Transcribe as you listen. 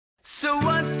So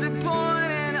what's the point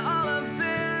in all of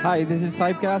this? Hi, this is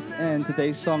Typecast, and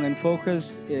today's song in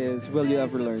focus is Will You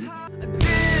Ever Learn? I did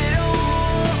it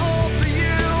all for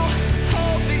you,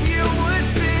 hoping you would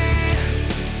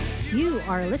see. You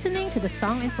are listening to the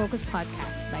Song in Focus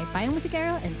podcast by Payong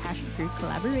Musikero and Passion Fruit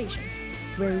Collaborations,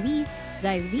 where we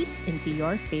dive deep into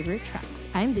your favorite tracks.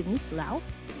 I'm Denise Lau.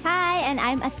 Hi, and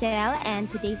I'm Acel, and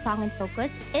today's Song in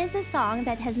Focus is a song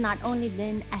that has not only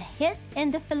been a hit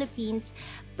in the Philippines,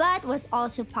 but was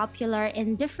also popular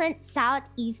in different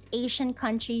Southeast Asian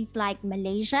countries like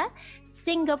Malaysia,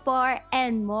 Singapore,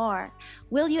 and more.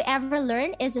 Will You Ever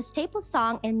Learn is a staple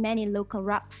song in many local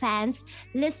rock fans'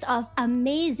 list of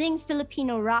amazing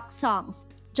Filipino rock songs.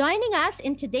 Joining us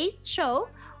in today's show,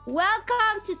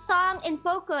 welcome to Song in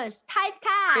Focus,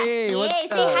 Typecast! Hey, what's Yay!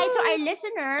 up? Say hi to our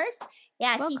listeners.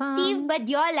 Yeah, si Welcome. Steve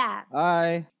Badiola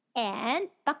Hi. and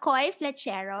Pacoy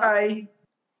Flechero. Hi.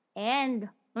 And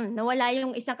nawala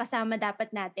yung isang kasama dapat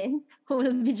natin who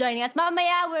will be joining us.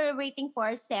 Mamaya, we're waiting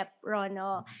for Sep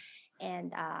Rono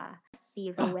and si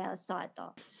Ruel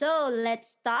Soto. So,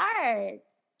 let's start.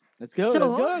 Let's go. So,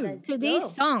 Let's go. today's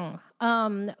song,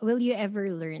 Will You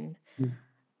Ever Learn?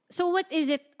 So, what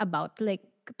is it about? Like,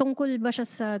 tungkol ba siya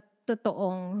sa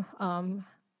totoong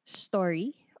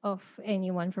story of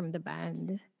anyone from the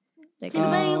band? Like,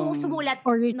 Sino ba yung sumulat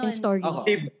or written nun? story? Ako.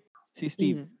 Steve. Si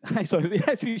Steve. Ay, sorry.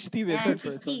 Si Steve. Yan,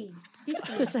 si Steve. Si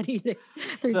Sa Steve. sarili.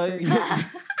 So,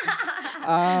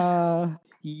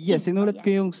 yes, sinulat ko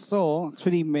yung song.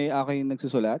 Actually, may ako yung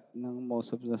nagsusulat ng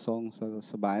most of the songs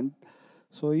sa band.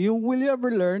 So, yung Will You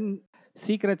Ever Learn,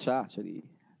 secret siya actually.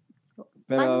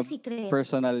 Pero Paano secret?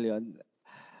 personal yon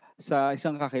sa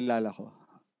isang kakilala ko.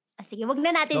 Sige, wag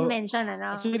na natin So, mention,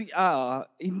 ano? Actually,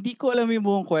 hindi ko alam yung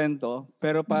buong kwento,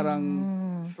 pero parang,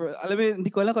 alam mo, hindi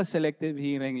ko alam kung selective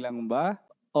hearing lang ba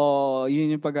o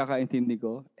yun yung pagkakaintindi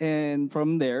ko. And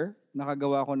from there,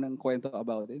 nakagawa ko ng kwento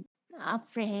about it.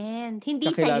 Friend.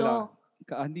 Hindi Kakilala. sa'yo.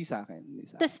 Hindi sa akin. Hindi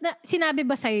sa akin. Tapos, sinabi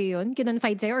ba sa'yo yun?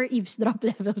 Kinonfide sa'yo? Or eavesdrop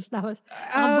levels? Tapos,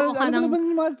 nakabuo ka Ano ng naman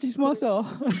yung mga chismoso?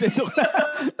 Hindi, joke lang.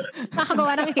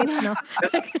 nakagawa ng hit, no?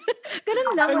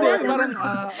 Ganun lang. Hindi, wala lang. parang,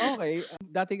 okay.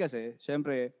 Dati kasi,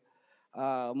 syempre,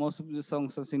 most of the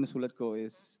songs na sinusulat ko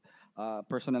is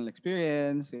personal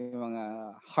experience, yung mga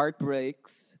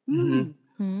heartbreaks.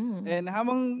 And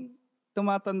habang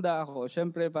tumatanda ako,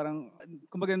 syempre parang,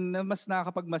 kumbaga, mas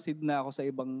nakakapagmasid na ako sa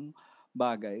ibang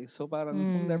bagay. So parang,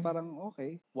 from there, parang,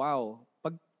 okay, wow.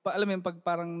 Alam mo yun,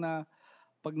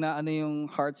 pag na ano yung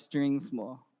heartstrings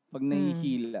mo, pag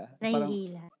nahihila, parang,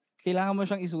 Nahihila. kailangan mo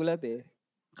siyang isulat eh.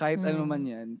 Kahit ano man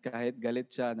yan, kahit galit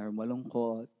siya, or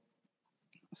malungkot.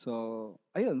 So,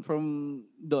 ayun, from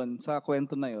doon, sa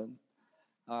kwento na yun,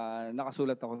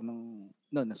 nakasulat ako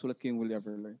nasulat ko yung Will You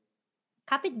Ever Learn.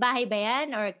 Kapit-bahay ba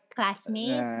yan? Or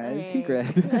classmate? Or... Secret.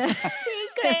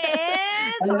 Secret!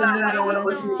 Naalala ko lang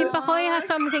kung Si sino. Pacoy has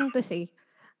something to say.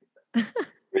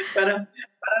 Parang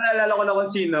naalala ko na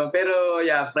kung sino. Pero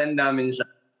yeah, friend namin siya.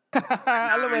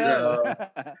 Alam mo yan. So,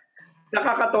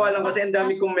 nakakatawa lang kasi ang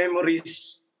dami kong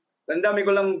memories. Ang dami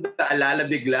ko lang naalala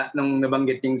bigla nung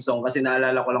nabanggit yung song kasi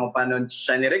naalala ko lang kung paano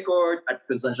siya ni-record at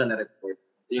kung saan siya na-record.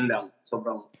 Yun lang.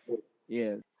 Sobrang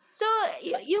Yeah. So,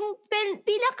 yung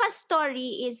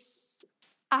pinaka-story is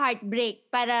a heartbreak.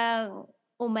 Parang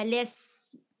umalis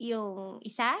yung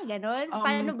isa, ganon?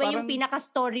 Paano ba yung parang-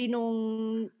 pinaka-story nung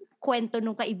kwento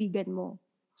nung kaibigan mo?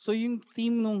 So yung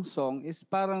theme nung song is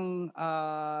parang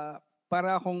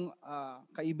para akong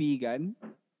kaibigan.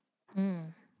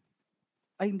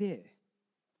 Ay, hindi.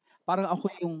 Parang ako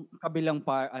yung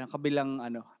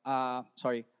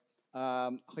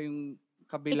ako yung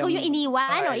kabilang Ikaw yung iniwan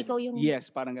o side. ikaw yung...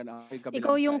 Yes, parang gano'n. Ako yung kabilang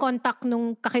Ikaw yung side. contact nung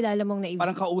kakilala mong na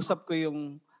Parang kausap ko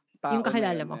yung tao Yung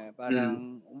kakilala na yun, mo. eh. Parang,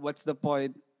 what's the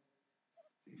point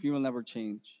if you will never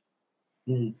change?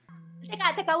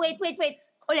 Teka, wait.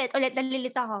 Ulit,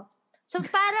 nalilito ako. So,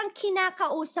 parang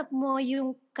kinakausap mo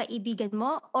yung kaibigan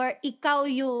mo or ikaw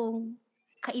yung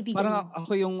kaibigan Parang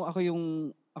mo? ako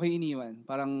yung iniwan.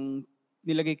 Parang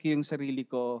nilagay ko yung sarili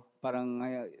ko parang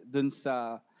dun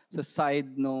sa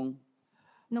side nung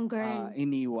Nung girl,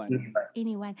 iniwan.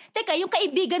 iniwan. Teka, yung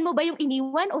kaibigan mo ba yung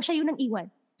iniwan o siya yung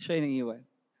nang-iwan? Siya yung iniwan.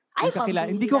 Ay,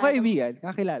 Hindi ko kaibigan,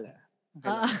 kakilala.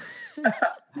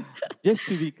 Just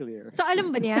to be clear. So,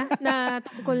 alam ba niya na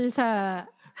tungkol sa...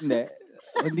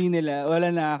 Hindi nila, wala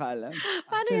nakakaalam.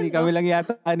 Paano Actually, yun, kami lang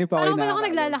yata, ano pa kayo Parang ba ako nakakaalam.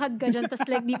 naglalakad ka dyan tapos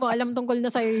like di mo alam tungkol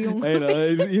na sa'yo yung...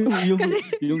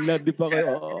 yung ladi pa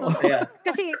kayo. Oo. yeah.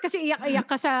 kasi iyak-iyak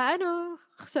ka sa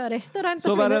sa restaurant.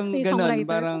 So tas parang may ganun,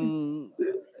 songwriter. parang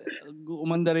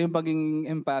umanda rin yung pagiging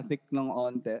empathic ng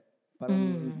onte. Parang,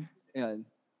 yan.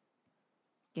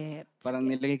 Gets. Parang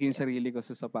nilagay ko yung sarili ko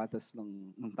sa sapatos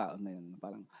ng tao na yun.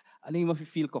 Parang, ano yung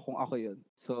mafe-feel ko kung ako yun?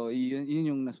 So,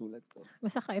 yun yung nasulat ko.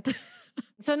 Masakit.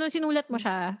 So, nung sinulat mo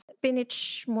siya,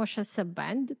 pinitch mo siya sa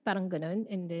band? Parang ganun?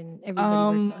 And then, everybody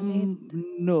worked on it?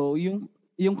 No,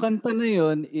 yung kanta na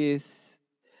yun is,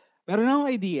 meron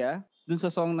akong idea dun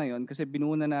sa song na yun kasi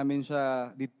binuo na namin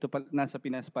siya dito nasa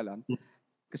Pinas pa lang.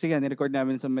 Kasi nga, nirecord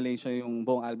namin sa Malaysia yung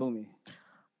buong album eh.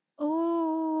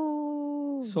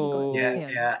 Oh. So,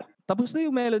 Yeah. tapos na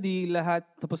yung melody, lahat,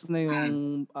 tapos na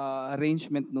yung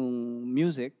arrangement ng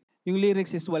music. Yung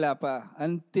lyrics is wala pa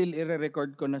until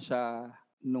i-record ko na siya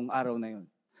nung araw na yun.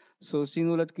 So,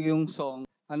 sinulat ko yung song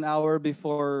an hour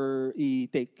before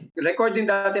i-take. Record din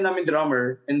dati namin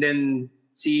drummer, and then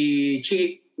si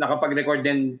Chi nakapag-record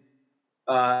din.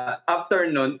 After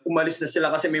nun, umalis na sila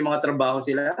kasi may mga trabaho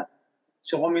sila.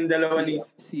 So kami dalawa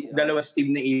Steve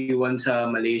na iwan sa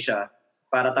Malaysia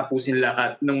para tapusin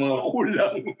lahat ng mga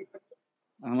kulang.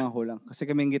 Ang mga kulang. Kasi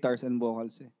kaming guitars and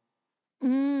vocals eh.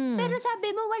 Pero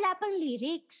sabi mo, wala pang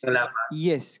lyrics. Wala pa.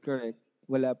 Yes, correct.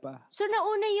 Wala pa. So,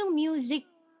 nauna yung music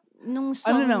nung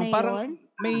song na parang yun?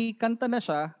 may kanta na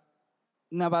siya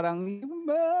na parang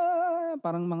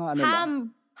mga ano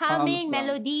lang. Humming, lang.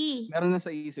 melody. Meron na sa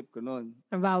isip ko noon.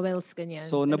 Vowels, ganyan.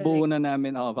 So, Pero nabuo like, na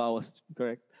namin. Vowels.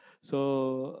 Correct.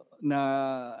 So,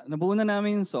 nabuo na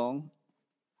namin yung song.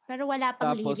 Pero wala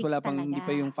pang Tapos lyrics wala pang, talaga. hindi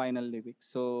pa yung final lyrics.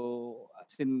 So,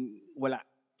 as in, wala.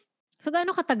 So, gaano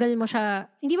katagal mo siya?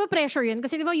 Hindi ba pressure yun?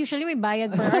 Kasi di ba usually may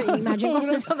bayad per imagine ko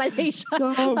sa Malaysia.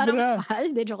 Parang mahal.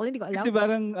 Hindi, joke lang, hindi ko alam. Kasi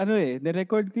parang,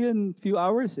 nirecord ko yun few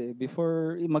hours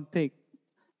before mag-take.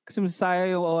 Kasi masasaya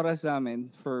yung oras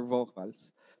namin for vocals.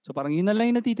 So parang yun na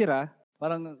lang yung natitira.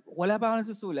 Parang wala pa ako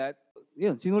nasusulat.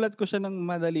 Yun, sinulat ko siya ng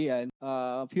madalian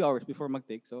few hours before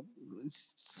mag-take. So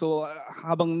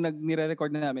habang nire-record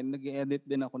na namin, nag-edit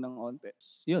din ako ng onte.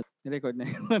 Yun, nirecord na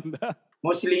yun.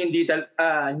 Mostly hindi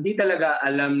talaga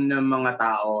alam ng mga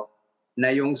tao na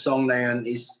yung song na yun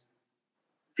is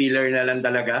filler na lang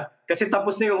talaga. Kasi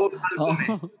tapos na yung whole album eh.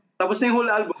 Tapos na yung whole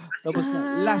album. Tapos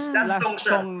na. Last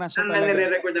song na siya talaga. Na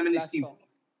nire-record namin ni Steve.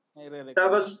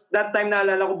 Tapos that time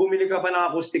naalala ko, bumili ka pa ng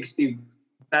acoustic, Steve.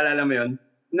 Naalala mo yun?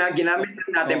 Na ginamit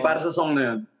natin para sa song na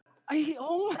yun. Ay,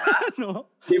 no?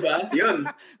 Diba? Yun.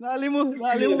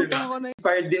 Nakalimutan ko na.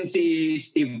 Inspired din si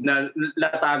Steve na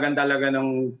latagan talaga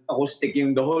ng acoustic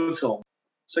yung the whole song.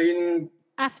 So yun.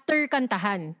 After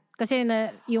kantahan. Kasi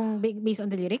yung based on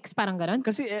the lyrics, parang ganon?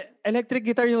 Kasi electric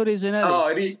guitar yung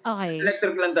original. Okay.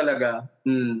 Electric lang talaga.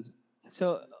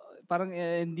 So, parang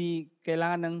hindi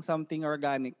kailangan ng something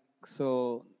organic.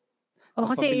 So,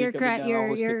 kasi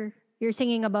you're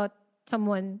singing about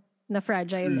someone na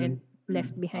fragile and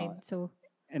left behind. So,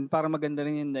 and para maganda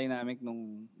rin yung dynamic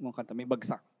nung kanta, may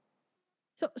bagsak.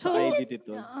 So I did it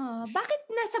too. Bakit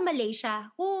nasa Malaysia?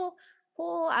 Who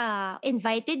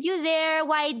invited you there?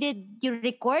 Why did you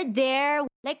record there?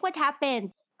 Like, what happened?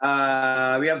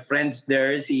 We have friends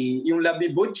there. Yung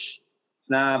Labi Butch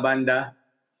na banda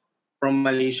from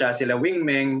Malaysia, sila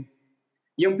Wingmeng.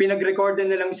 Yung pinag-record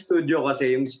nilang studio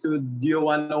kasi, yung Studio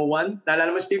 101.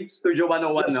 Naalala mo, Steve? Studio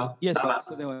 101, no? Yes.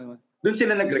 Doon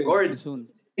sila nag-record.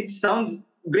 It sounds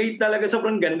great talaga.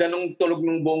 Sobrang ganda nung tulog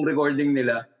ng buong recording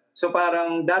nila. So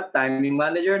parang that time, yung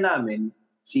manager namin,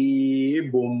 si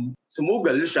Boom,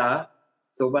 sumugal siya.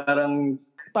 So parang...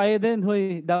 Tayo din,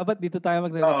 hoy. Dapat dito tayo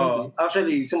magre-record.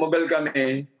 Actually, sumugal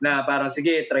kami na parang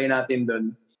sige, try natin doon.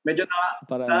 Medyo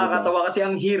nakakatawa kasi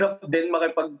ang hirap din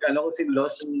kasi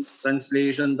lost in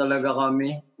translation talaga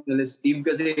kami nila Steve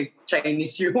kasi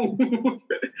Chinese yung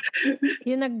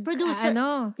yung producer.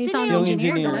 Sino yung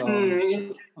engineer?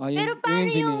 Pero paano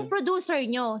yung producer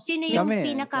nyo? Sino yung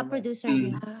pinaka-producer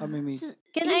nyo?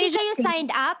 Hindi kayo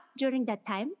signed up during that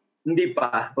time? Hindi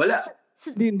pa. Wala.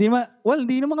 Hindi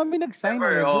naman kami nag-sign.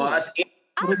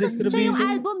 So yung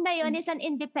album na yun is an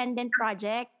independent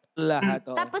project? Lahat.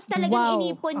 Tapos talagang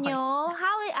inipon nyo.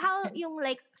 How yung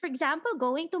like, for example,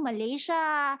 going to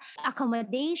Malaysia,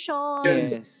 accommodation,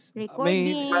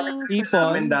 recording. May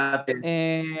ipon.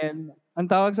 And ang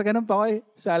tawag sa ganun pa ko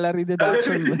salary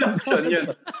deduction.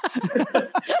 Yun.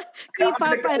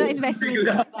 K-pop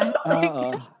investment.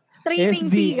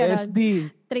 Training fee. SD.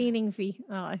 Training fee.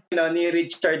 Okay. Ni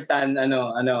Richard Tan,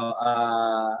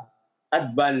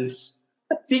 advance.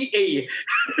 CA.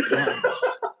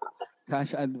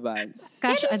 Cash advance.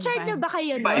 Richard na ba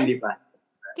kayo nun? Hindi pa.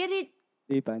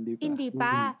 Hindi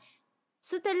pa.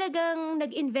 So talagang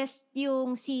nag-invest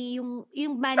yung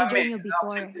manager nyo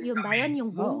before. Yung ba yun?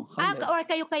 Yung Boom? Or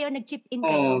kayo nag-chip in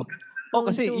kayo?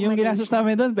 Kasi yung ginastos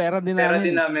namin doon, pera din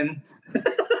namin.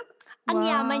 Ang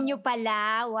yaman nyo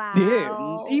pala.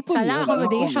 Wow. Ipon yun.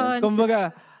 Accommodation.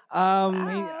 Kumbaga,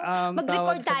 Mag-record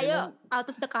tawag sa tayo ganun, out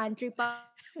of the country pa.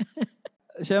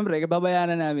 syempre,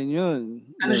 babayaran namin yun.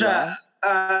 Ano Di siya,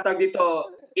 ba? tag dito,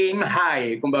 aim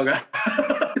high, kumbaga.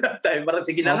 Tayo, parang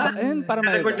sige na nga. Ayun, para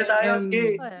Record na tayo, and sige.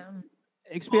 Um, Oo,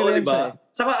 experience siya eh.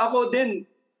 diba? Saka ako din,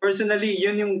 personally,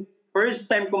 yun yung first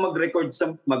time ko mag-record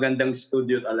sa magandang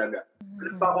studio talaga.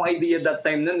 Wala pa akong idea that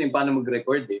time nun yung paano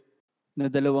mag-record eh. Na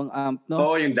 2 amp, no?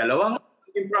 Oo, yung dalawang,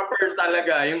 yung proper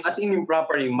talaga. Yung as in yung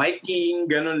proper, yung miking,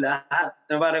 ganun lahat.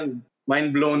 Na parang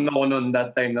mind blown ako noon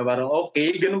that time. Na parang,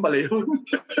 okay, ganun pala yun.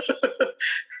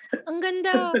 Ang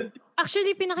ganda.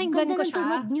 Actually, Ang pinakinggan ganda ko ng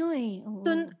tunog siya. nyo eh. Oo.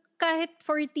 Kahit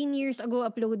 14 years ago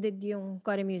uploaded yung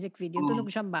Kore music video, tunog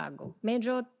siyang bago.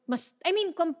 Medyo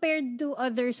compared to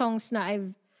other songs na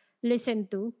I've listened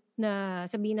to, na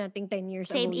sabihin natin 10 years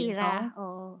Same ago yung song. era.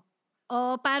 Oo.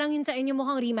 Parang yun sa inyo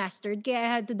mukhang remastered, kaya I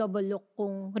had to double look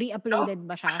kung re-uploaded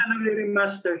ba siya. Siya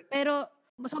nag-remaster. Pero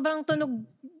sobrang tunog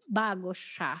bago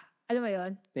siya. Alam mo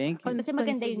yun? Thank you. Kasi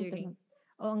maganda yung Considering.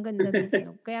 tunog. Ang ganda ng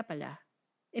tunog. Kaya pala.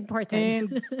 Important. And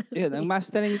yun, ang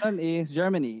mastering nun is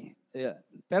Germany. Yeah.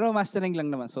 Pero mastering lang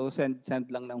naman. So send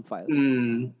lang ng file.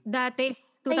 Dati,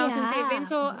 2007.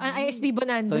 So, ISB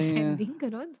Bonanza Kaya- sending.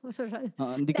 Ganun. Social.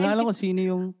 Hindi ko na alam kung sino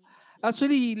yung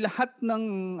actually lahat ng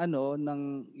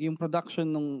yung production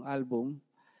ng album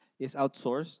is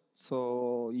outsourced. So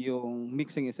yung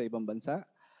mixing is sa ibang bansa.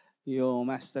 Yung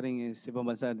mastering is ibang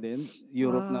bansa din.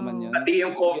 Europe Wow. naman yun. Pati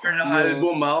yung cover ng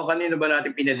album, kanina ba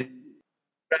natin pinili?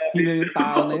 Sino yung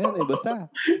tao na yun? Basta.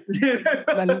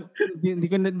 Hindi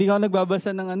ko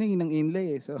nagbabasa ng ng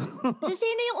inlay eh. So, So,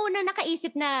 sino yung una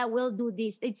nakaisip na we'll do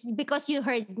this? It's because you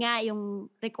heard nga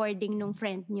yung recording nung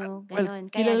friend nyo. well, Ganon.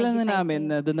 kilala na nag-decide namin kayo.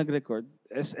 na doon nag-record.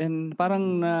 And parang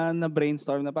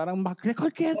na-brainstorm na parang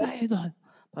mag-record kaya tayo doon.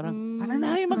 Parang, paano na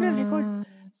kayo mag-record?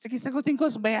 Sige, sagutin ko,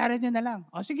 bayaran nyo na lang.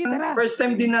 O sige, tara. First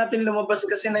time din natin lumabas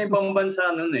kasi na ibang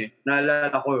bansa nun eh. Naalala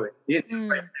ko eh.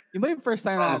 Yun, Yung ba yung first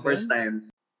time natin? first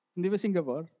time. Hindi ba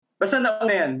Singapore? Basta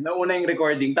nauna yan, nauna yung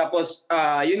recording. Tapos,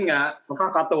 yun nga,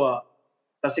 makakatawa.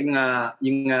 Kasi nga,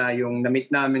 yung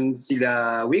na-meet namin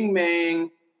sila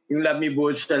Wingmeng, yung Love Me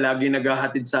Butch na lagi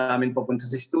naghahatid sa amin papunta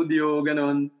sa studio,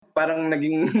 ganun. Parang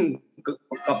naging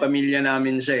kapamilya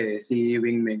namin siya eh, si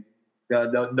Wingmeng.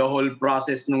 The whole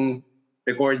process nung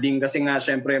recording, kasi nga,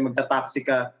 syempre, magta-taxi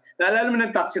ka. Naalala mo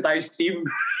nag-taxi tayo, Steve?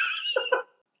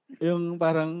 Yung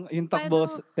parang, yung takbo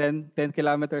 10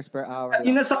 kilometers per hour.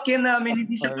 Yung nasakyan namin,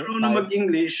 hindi siya Or marunong five.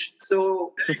 mag-English. So,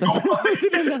 So,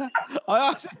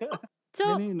 So,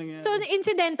 Ganun yung nangyari. so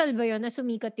incidental ba yun na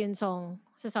sumikat yung song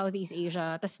sa Southeast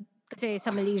Asia? Tas, kasi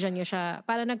sa Malaysia nyo siya,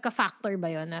 parang nagka-factor ba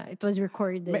yun na it was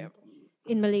recorded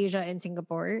in Malaysia and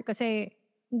Singapore? Kasi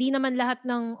hindi naman lahat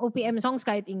ng OPM songs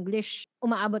kahit English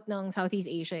umaabot ng Southeast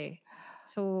Asia eh.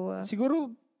 So,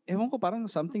 siguro, ewan ko, parang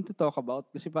something to talk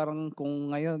about. Kasi parang kung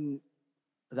ngayon,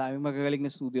 daming magagaling na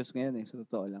studios ngayon eh, sa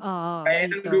totoo lang. kaya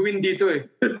nang gawin dito eh.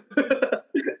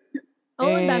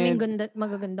 daming And-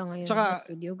 magaganda ngayon Tsaka- sa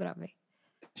studio. Grabe.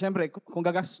 Siyempre, kung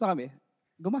gagastos na kami,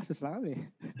 gumastos na kami.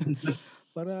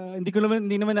 Para, hindi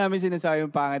naman namin sinasabi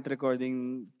yung pangit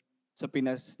recording sa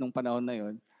Pinas nung panahon na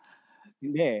yon.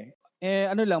 Hindi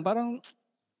eh. Ano lang, parang,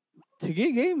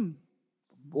 sige, game.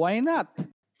 Why not?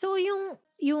 So yung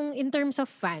in terms of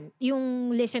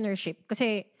yung listenership,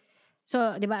 kasi,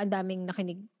 so, di ba, ang daming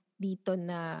nakinig dito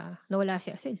na nawala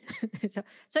si Asil.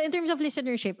 so in terms of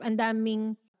listenership, ang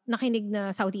daming nakinig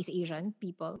na Southeast Asian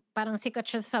people. Parang sikat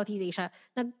siya sa Southeast Asia.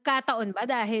 Nagkataon ba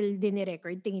dahil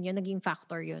dinirecord? Tingin nyo, naging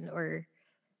factor yun?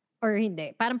 Or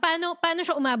hindi? Parang paano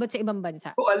siya umabot sa ibang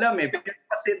bansa? Ko alam eh. Pero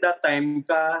kasi that time,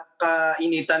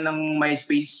 kainitan ng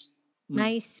MySpace.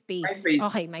 MySpace. MySpace.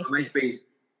 Okay, MySpace. MySpace.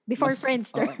 Before Mas-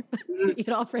 Friendster.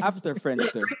 Era Friendster. After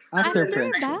Friendster. After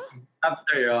Friendster. ba?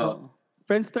 After, Oo.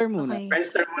 Friendster muna. Okay.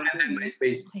 Friendster muna din,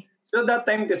 MySpace. Okay. So that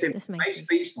time kasi, Tas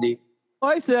MySpace day.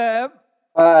 Oy, Seb!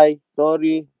 Hi,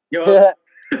 sorry. Yo,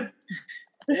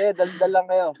 Daldal lang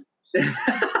kayo.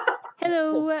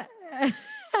 Hello.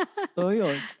 So,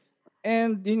 yun.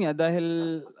 And yun nga, dahil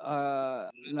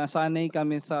nasanay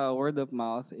kami sa word of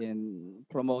mouth and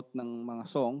promote ng mga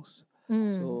songs.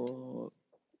 So,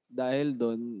 dahil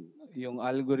doon, yung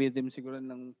algorithm siguro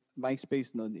ng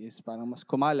MySpace noon is parang mas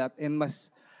kumalat and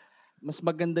mas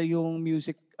maganda yung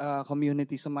music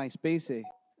community sa MySpace eh.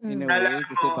 In a way,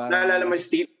 kasi parang... naalala mo,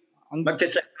 Steve, ang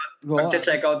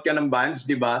magche-check out ka ng bands,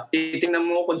 di ba? Titingnan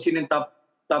mo kung sino yung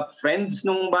top friends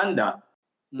ng banda.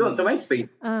 Doon, sa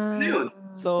MySpace. Ano yun?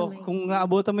 So, kung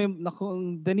naabutan mo yung,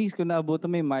 Denise, kung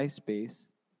naabutan mo yung MySpace,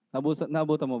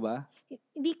 naabutan mo ba?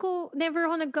 Never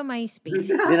ako nagka-MySpace.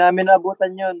 Hindi namin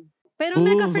nabutan yun. Pero Ooh.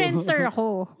 nagka-Friendster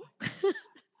ako.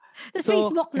 Tapos So,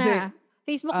 Facebook na.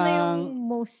 Facebook na yung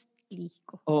mostly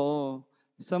ko. Oo.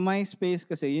 Sa MySpace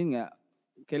kasi, yun nga,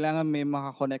 kailangan may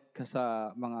makakonect ka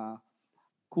sa mga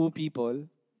cool people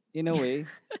in a way.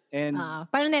 And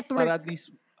Para network. para at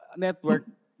least network,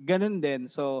 ganun din.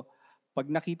 So, pag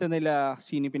nakita nila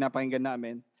sino yung pinapakinggan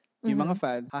namin, yung mga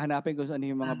fans, hahanapin ko ano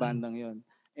yung mga bandang yon.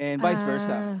 And vice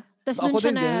versa. Tapos Ako dun siya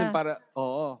din na... ganun para,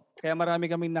 oo. Kaya marami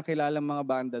kaming nakilalang mga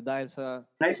banda dahil sa,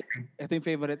 Nice. ito yung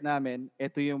favorite namin,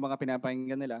 ito yung mga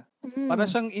pinapakinggan nila. Para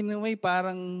siyang in a way,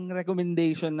 parang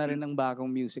recommendation na rin ng bagong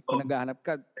music. Kung naghahanap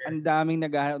ka, ang daming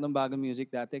naghahanap ng bagong music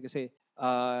dati kasi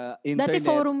internet. Dati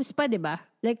forums pa, di ba?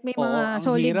 Like may Oo, mga ang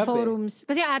solid hirap forums.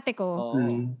 Kasi ate ko,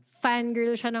 Oo.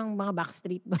 fangirl siya ng mga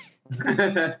Backstreet Boys.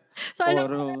 So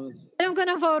Forums. alam ko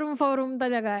na forum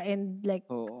talaga and like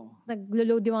Oo.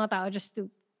 naglo-load yung mga tao just to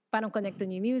parang connect to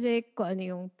new music, kung ano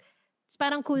yung... It's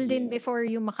parang cool din before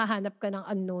yung makahanap ka ng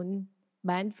unknown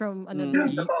band from another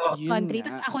Yun country.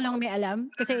 nga. Tapos ako lang may alam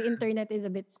kasi internet is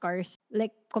a bit scarce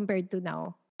like compared to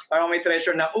now. Parang may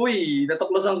treasure na, uy,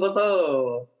 natuklasan ko to.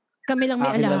 Kami lang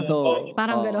may Akin lang alam. to.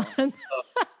 Parang Oo. gano'n.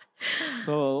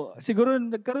 So, siguro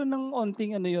nagkaroon ng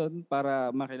onting ano yun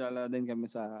para makilala din kami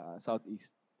sa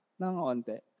Southeast. Ng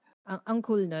onte. ang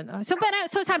cool nun.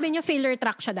 So sabi niyo failure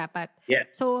track siya dapat. Yeah.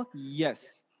 So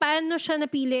Yes. paano siya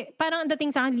napili? Parang ang dating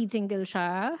sa akin lead single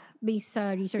siya based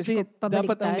sa research Kasi ko pabaliktad.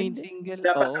 dapat ang main single,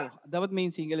 dapat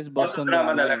main single is Boston Boston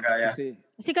Drama Drama. talaga, yeah. Kasi,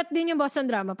 Sikat din yung Boston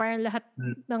Drama. Parang lahat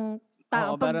ng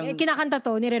tao. Oo, Pag parang- kinakanta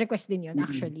to, nire-request din yun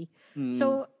actually.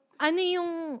 So, ano yung...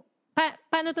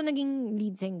 paano to naging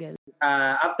lead single?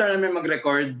 After namin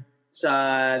mag-record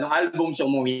nung album, so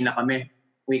umuwi na kami.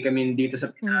 Uwi kami dito sa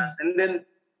Pinas. And then,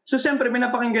 so siyempre,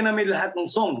 pinapakinggan namin lahat ng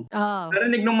song.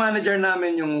 Narinig ng manager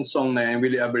namin yung song na yun,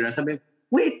 Willie Aberlin. Sabi,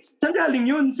 wait, saan galing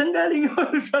yun? Saan galing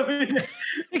yun? Sabi niya.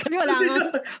 Kasi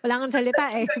wala kang salita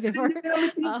eh before. Hindi namin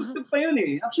tinutugtog pa yun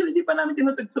eh. Actually, di pa namin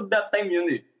tinutugtog that time yun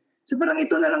eh. So parang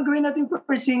ito na lang gawin natin for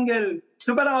single.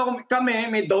 So parang kami,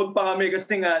 may doubt pa kami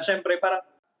kasi nga, syempre parang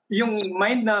yung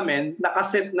mind namin,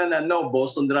 nakaset na no,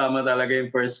 Boston Drama talaga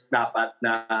yung first dapat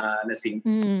na sing.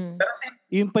 Pero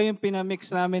yun pa yung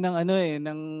pinamix namin ng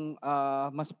ng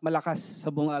mas malakas sa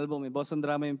buong album. Boston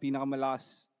Drama yung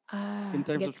pinakamalakas in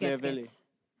terms of level eh.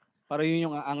 Para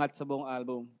yun yung angat sa buong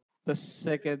album. Tapos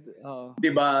second, di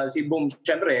ba, si Boom,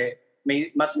 syempre,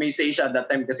 mas may say siya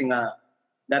that time kasi nga,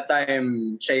 that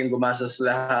time, siya yung gumastos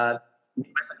lahat.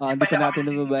 hindi pa natin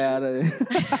nababayaran eh.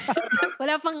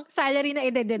 Wala pang salary na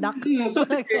i-deduct. So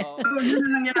yun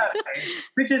na nangyari.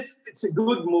 Which is, it's a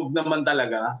good move naman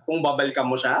talaga. Kung babalikan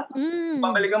mo siya,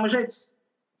 it's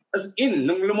as in,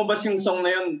 nung lumabas yung song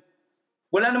na yun,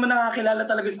 wala naman nakakilala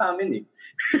talaga sa amin eh.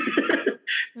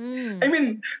 I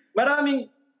mean, marami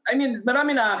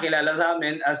nakakilala sa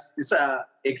amin as sa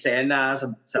eksena, sa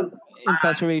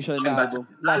Infatuation na album.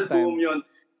 Last time. Yun.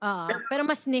 Pero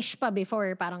mas niche pa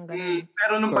before, parang gano'n.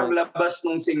 Pero nung paglabas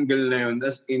ng single na yun,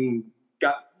 as in,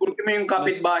 kami yung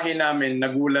kapitbahay namin,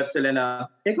 nagulat sila na,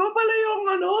 ikaw pala yung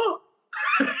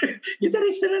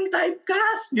gitarista ng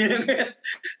Typecast.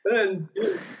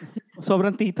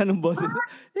 Sobrang tita ng boses.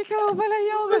 Ikaw pala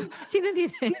yung Sino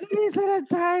dito? gitarista ng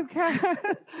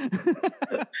Typecast.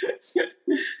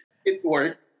 It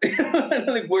worked.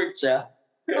 Nag-work siya.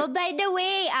 Oh, by the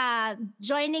way,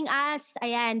 joining us,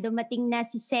 ayan, dumating na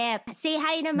si Sep. Say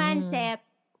hi naman, Sep.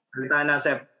 Halita na,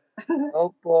 Sep.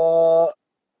 Opo.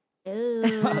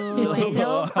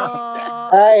 Hello po.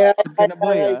 Hi,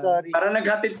 Boy, sorry. Para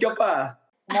naghatid ka pa.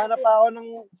 Hanap ako ng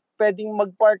pwedeng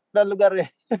mag-park na lugar eh.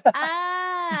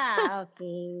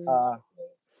 Okay.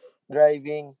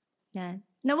 Driving. Yan.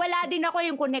 Nawala din ako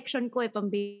yung connection ko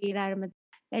pambira naman.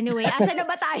 Anyway, asa na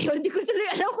ba tayo? Hindi ko tuloy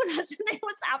alam kung nasa na yung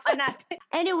usapan natin.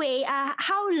 Anyway,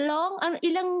 how long,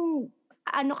 ilang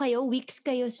weeks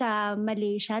kayo sa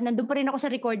Malaysia? Nandun pa rin ako sa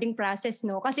recording process,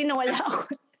 no? Kasi nawala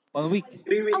ako. 1 week.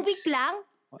 3 weeks. A week lang?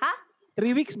 Ha?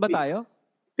 3 weeks ba tayo?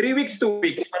 3 weeks, 2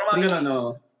 weeks. Parang mga gano'n,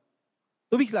 no?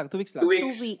 2 weeks lang. 2 weeks lang. 2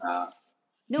 weeks. 2 weeks.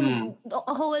 Yung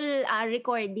whole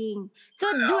recording. So,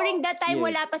 during that time, Yes.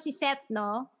 wala pa si Sep,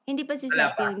 no? Hindi pa si Wala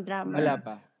Sep pa. yung drama. Wala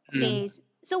pa. Okay.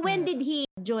 So, when did he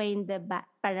join the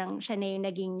parang siya na yung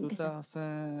naging...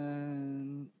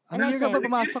 2000... Ano, Ano year ka ba sir?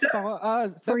 pumasok ako?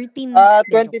 14.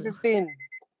 2015.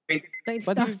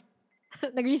 2015.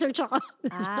 Nag-research ako.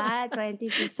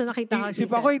 2015. So nakita ko si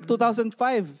Isip ako 2005.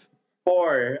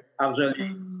 4,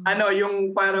 actually.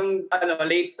 Yung parang,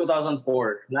 late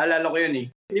 2004. Naalala ko yun eh.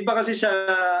 Hindi pa kasi siya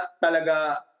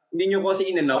talaga, hindi nyo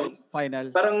kasi in-announce. Final.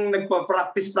 Parang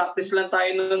nagpa-practice lang tayo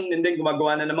nun, and then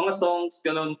gumagawa na ng mga songs,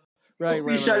 ganun. Right.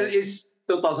 Official is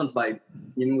 2005.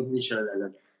 Yung official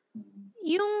talaga.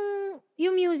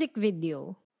 Yung music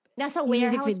video. Nasa Yung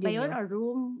music warehouse ba video yun niyo? or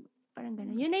room? Parang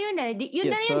gano'n. Yun na yun eh. Yun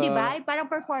na Yes, yun, di ba? Parang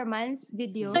performance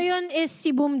video. So yun is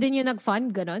si Boom din yung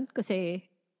nag-fund, ganon? Kasi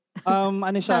Ano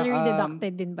siya, salary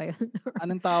deducted din ba yun?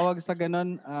 anong tawag sa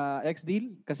ganun?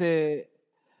 Ex-deal? Kasi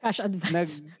Cash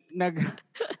advance.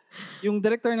 yung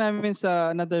director namin sa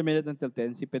Another Minute Until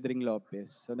 10, si Pedring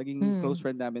Lopez. So, naging Mm. close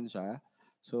friend namin siya.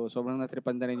 So, sobrang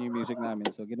natripan na rin yung music namin.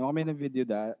 So, ginawa kami ng video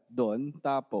doon.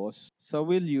 Tapos, sa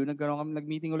Will You,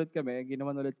 nag-meeting ulit kami.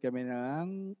 Ginawan ulit kami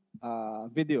ng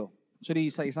video. Actually,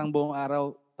 sa isang buong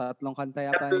araw, 3 kanta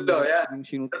yata Tatlo, yeah. yung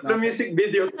shoot Tatlo natin. music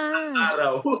videos Ah.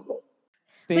 araw.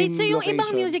 Wait, so yung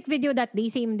ibang location. music video that day,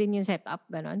 same din yung setup,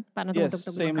 ganon? Parang Yes,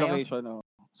 tumutugtog same lang kayo? location.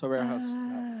 Sa warehouse.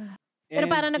 Ah. Pero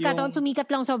And parang nagkataon, yung- sumikat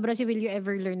lang sobra si Will You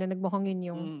Ever Learn na nagmukhang yun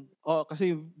yung...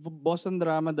 kasi Boston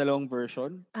Drama, dalawang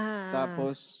version.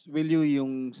 Tapos, Will You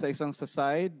yung sa isang sa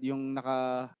side, yung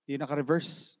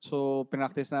naka-reverse. So,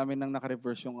 pinractice namin ng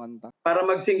naka-reverse yung kanta. Para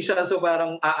mag-sing siya, so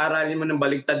parang aaralin mo ng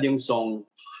baliktad yung song.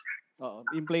 Oo,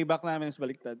 yung playback namin is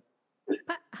baliktad.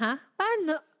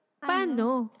 Paano?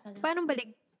 Paano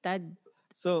baligtad?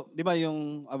 So, di ba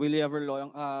yung Will You Ever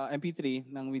yung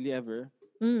MP3 ng Will You Ever,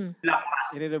 Mm.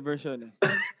 i-reverse yun eh.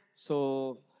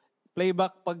 So,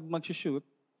 playback pag mag-shoot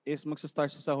is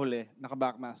magsa-start sa huli,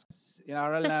 naka-back mask.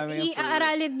 Inaral Tapos namin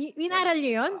inaral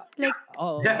niyo yun? Like,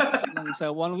 Oo, lang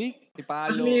sa 1 week, tipalo.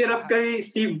 Mas mahirap kay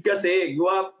Steve kasi,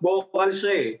 vocal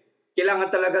siya eh. Kailangan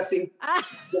talaga sing...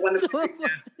 so,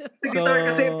 Sa guitar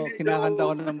kasi, kinakanta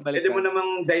ko ng baliktad. pwede mo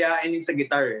namang dayain yung sa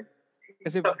guitar eh.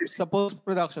 Kasi sa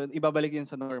post-production, ibabalik yun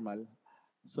sa normal.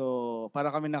 So, para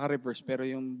kami naka-reverse, pero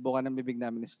yung buka ng bibig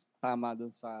namin is tama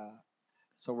dun sa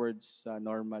words sa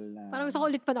normal na... parang gusto ko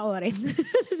ulit panoorin.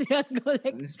 Siyan ko,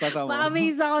 like, Ispata mo.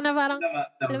 ma-amaze ako na parang,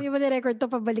 Tama. alam niyo ba ni-record to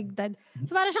pabaligtad?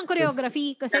 So, parang siyang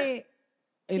choreography kasi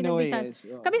In a way, sinabisan. yes.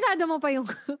 Oo. Kabisado mo pa yung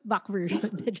back version.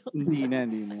 Hindi na.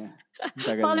 Ang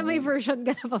tagal Baka na. may version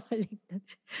ka na pabaligtad.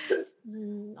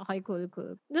 Okay, cool.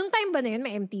 Noong time ba na yun,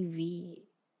 may MTV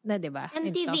na, di ba?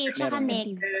 And MTV, stuff. tsaka Meron.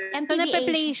 Mix. So, MTV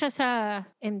nape-play Asia. siya sa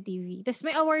MTV. Tapos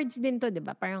may awards din to, di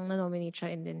ba? Parang na-nominate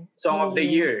siya and then... Song of the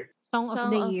Year. Song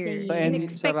of the Year. So, and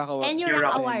In-expect- sa Rock and yung Rock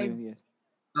Rock Awards.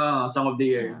 Yes. Song of the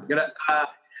Year. So,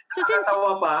 since...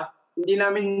 Nakakatawa pa, hindi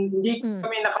Mm.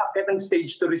 kami nakakit ng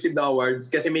stage to receive the awards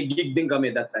kasi may gig din kami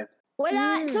that time.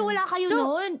 Wala, Mm. so wala kayo So-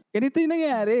 noon. Ganito yung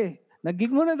nangyari. Nag-gig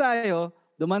muna tayo,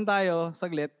 duman tayo,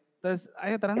 saglit. Tapos,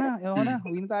 tara na,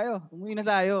 umuwi na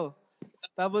tayo.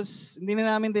 Tapos, hindi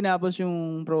na namin tinapos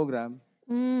yung program.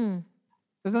 Mm.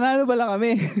 Tapos nanalo pala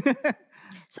kami.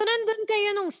 So, nandun kayo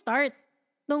nung start.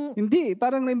 Nung, Hindi,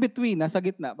 parang in between, nasa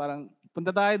gitna. Parang punta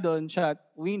tayo doon, shot,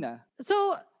 uwi na. so,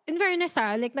 in fairness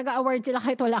like, nag-award sila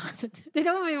kahit wala ka. Di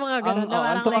ba may mga ganun na Ang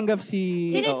parang tumanggap si...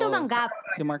 Sino yung oo, tumanggap?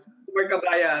 Si Mark. Mark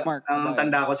Cabaya, Mark ang Cabaya.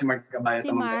 tanda ko si Mark Cabaya Si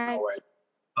tumanggap Mark. ng award.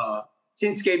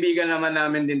 Since kaibigan naman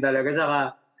namin din talaga, saka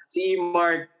si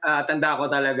Mark, tanda ko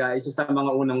talaga, isa sa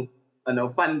mga unang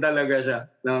fan talaga siya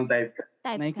ng typecast.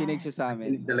 Nakikinig siya sa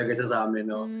amin. Nakikinig talaga siya sa amin,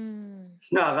 no? Mm.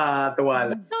 Nakakatuwa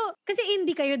lang. So, kasi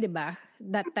indie kayo, di ba?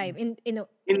 That time.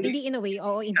 Hindi in a way.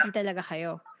 Oo, indie talaga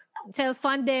kayo.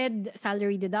 Self-funded,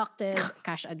 salary deducted,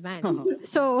 cash advance.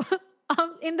 So,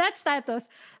 in that status,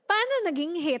 paano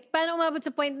naging hit? Paano umabot sa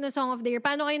point na Song of the Year?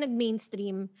 Paano kayo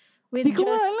nag-mainstream with Di ko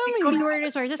just alam eh. fewer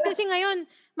resources? Kasi ngayon,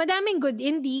 madaming good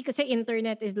indie kasi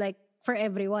internet is like for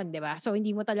everyone, di ba? So,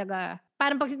 hindi mo talaga...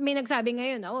 Parang pag may nagsabi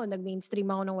ngayon, nag-mainstream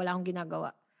ako nang wala akong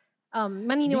ginagawa.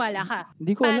 Maniniwala ka.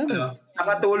 Hindi ko alam.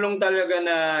 Nakatulong talaga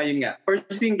na, yun nga, first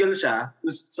single siya,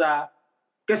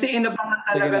 kasi inabangan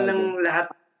talaga Second ng lahat.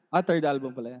 Third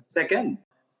album pala yan. Second.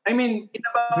 I mean,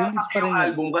 inabangan Release kasi pa rin yung yun.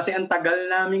 album kasi ang tagal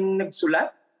naming nagsulat.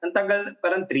 Ang tagal,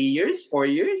 parang 3 years, 4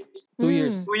 years, 2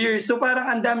 years. 2 years. So parang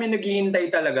ang dami naghihintay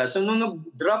talaga. So nung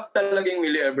nag-drop talaga yung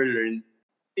Will You Ever Learn,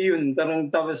 yun,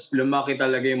 tapos lumaki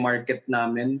talaga yung market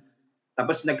namin.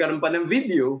 Tapos nagkaroon pa ng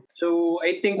video. So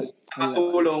I think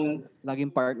nakatulong. Laging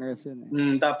partners yun eh.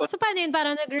 Tapos So, paano yun?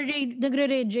 Parang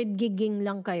nagre-rigid gigging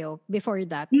lang kayo before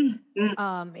that?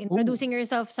 Introducing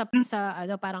yourself sa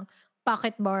parang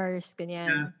pocket bars,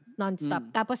 ganyan,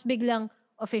 non-stop. Tapos biglang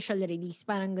official release.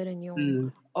 Parang ganun yung...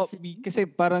 Kasi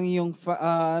parang yung...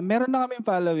 meron na kaming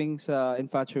following sa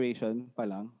Infatuation pa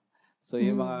lang. So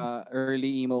yung mga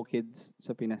early emo kids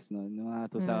sa Pinas noon.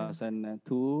 Mga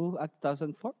 2002 at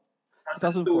 2004?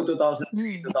 2002,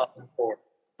 2003,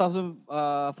 2004.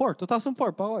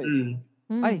 2004 pa ako eh.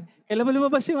 Mm. Ay, kailan ba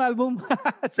lumabas yung album?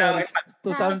 Sorry,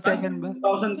 2002 ba?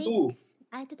 2002.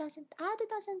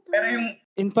 2002. Pero yung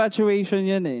Infatuation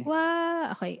yan eh.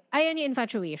 Wow, okay. Ayan yung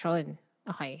Infatuation.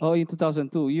 Okay. Oh, yung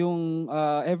 2002. Yung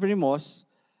Every Moss,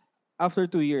 after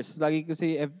 2 years. Lagi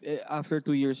kasi after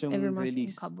 2 years yung Evermore's in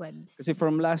release. Cobwebs. Kasi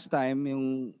from last time,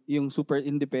 yung super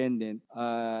independent,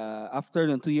 after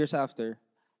nun, 2 years after,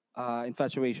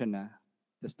 Infatuation na.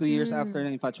 Tapos 2 years after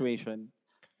ng Infatuation,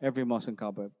 Every Moss and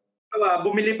Cobweb.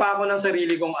 Bumili pa ako ng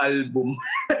sarili kong album.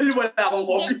 Wala akong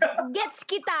kopya. Gets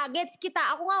kita.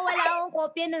 Ako nga wala akong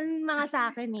kopya ng mga sa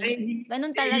akin eh.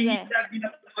 Ganun talaga. Hindi na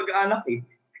mag-anak eh.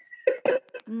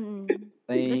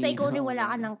 Kasi ikaw rin wala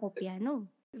ka ng kopya, no?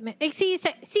 Si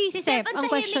Sep, ang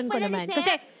ang question ko tahimik pala naman. ni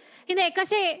Sep.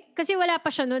 Kasi wala pa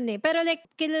siya nun eh. Pero like,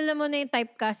 kilala mo na yung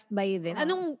typecast by then.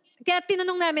 Kaya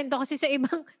tinanong namin to kasi sa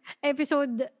ibang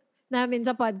episode namin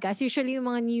sa podcast, usually yung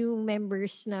mga new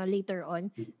members na later on,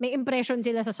 may impression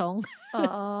sila sa song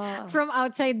from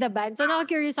outside the band. So,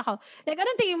 curious ako. Like,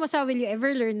 anong tingin mo sa Will You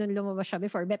Ever Learn nung lumabas siya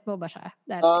before? Bet mo ba siya?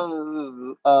 Dati?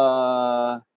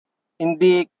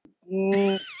 Hindi.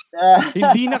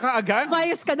 Hindi na kaagad?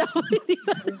 Mayos ka daw.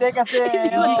 Hindi kasi.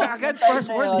 Hindi kaagad?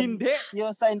 First word, hindi.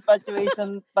 Yung sa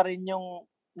Infatuation pa rin yung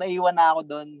naiwan na ako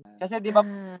doon. Kasi di ba,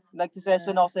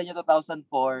 nagsisession ako sa inyo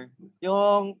 2004.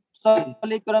 Yung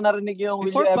solid ko na narinig yung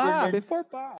Will You Ever Learn. Before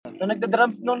pa. Nung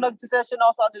nagda-drums, nung nagsisession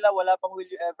ako sa kanila, wala pang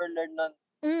Will You Ever Learn nun.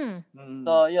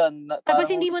 So, yun. Tapos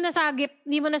hindi mo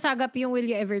nasagap yung Will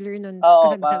You Ever Learn nun?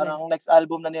 Oo, parang next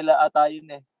album na nila ata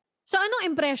yun eh. So, anong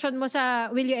impression mo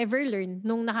sa Will You Ever Learn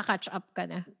nung naka-catch up ka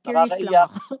na? Curious lang Nakakaiyak.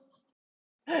 ako.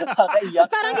 Nakakaiyak.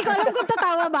 Parang hindi ko alam kung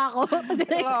tatawa ba ako. Kasi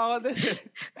like, Wala ako din.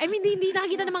 I mean, hindi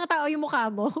nakakita ng mga tao yung mukha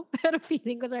mo. Pero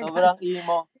feeling ko sarcastic. Sobrang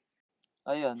emo.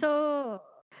 Ayun. So,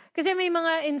 kasi may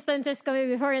mga instances kami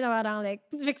before na parang like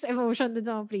mixed emotion dun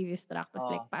sa mga previous track. Tapos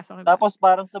like pasok kami. Tapos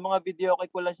parang sa mga video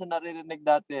ko lang siya naririnig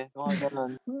dati. Mga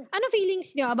ganun. Ano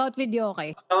feelings nyo about video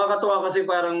okay? Nakakatuwa kasi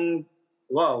parang,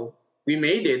 wow, we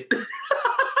made it.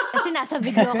 Kasi nasa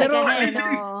video ka na eh,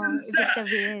 no? Ibig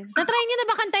sabihin. Na-try nyo na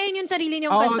ba kantahin yung sarili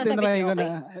nyong Oo, kanta sa tinry video ko okay?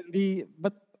 na. Hindi,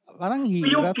 but parang Yung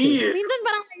hirap key. Minsan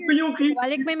parang Yung key.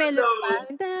 balik may melody pa.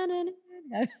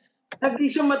 Hindi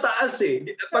siya mataas eh.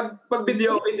 Pag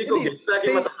video, hindi ko gets.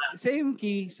 Lagi mataas. Same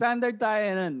key, standard tayo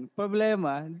nun.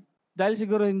 Problema, dahil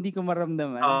siguro hindi ko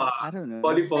maramdaman. I don't know.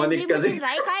 Polyphonic Hindi mo kasi.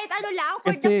 tinry kahit ano lang for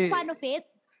the Kasi- fun of it.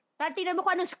 Parang tingnan mo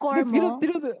kung anong score mo.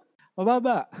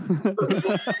 Mababa.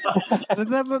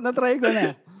 Na-try ko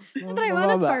na. Na-try mo,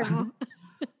 anong score mo?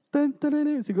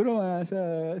 Siguro sa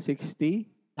 60.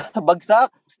 Bagsak,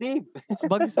 Steve.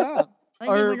 Bagsak. O, hindi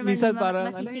mo Or naman minsan parang,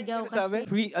 masisigaw sabi,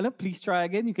 please try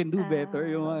again, you can do better.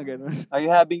 Yung mga ganun. Are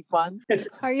you having fun?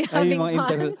 Are you Ay, having yung mga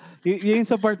fun? yung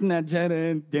sa part na,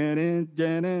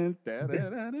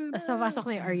 So, pasok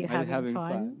na yung Are You Having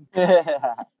Fun?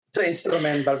 Sa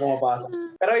instrumental pumapasok.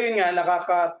 Pero yun nga,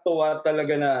 nakakatuwa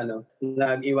talaga na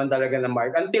nag-iwan talaga ng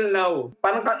mark. Until now,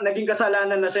 parang naging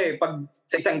kasalanan na siya eh. Pag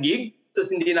sa isang gig,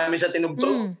 tapos hindi namin siya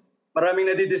tinugtog,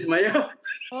 maraming nadidismaya.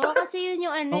 Oo, kasi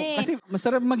yun yung ano eh. Kasi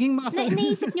masarap maging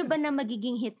Naisip nyo ba na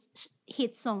magiging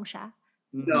hit song siya?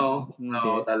 No,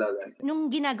 talaga. Nung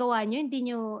ginagawa nyo, hindi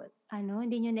nyo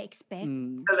na-expect?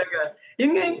 Talaga.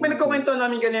 Yun nga yung pinagkukwento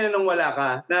namin kanina nung wala ka,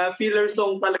 na filler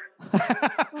song talaga.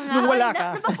 Nung wala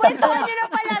ka. Napakwentuhan nyo na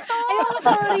pala to! Ayoko,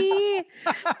 sorry.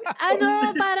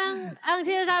 Parang, ang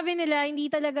sinasabi nila, hindi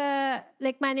talaga,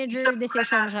 like, manager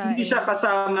decision siya. Hindi siya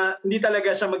kasama, hindi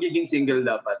talaga siya magiging single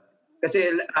dapat.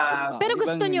 Kasi, Pero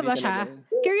gusto ibang niyo ba hindi siya?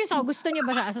 talaga. Curious ako, gusto niyo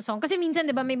ba siya as a song? Kasi minsan,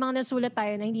 di ba, may mga nasulat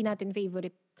tayo na hindi natin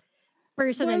favorite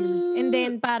personally. And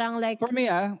then, parang like, For me,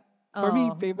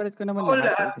 favorite ko naman Oo, lahat.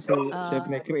 lahat. Kasi,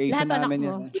 syempre, creation lahat anak namin mo.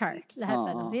 yan. Char. Lahat Oo.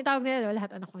 anak. Hindi tawag nila,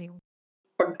 lahat anak mo yung.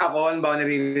 pag ako, halimbawa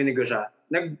naririnig ko siya,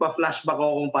 nagpa-flashback ako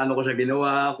kung paano ko siya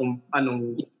ginawa, kung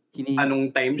anong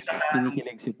time siya.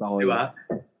 Kinikilig si Paolo. Di ba?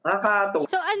 Nakakatawa.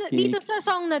 So, dito sa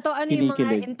song na to, ano yung mga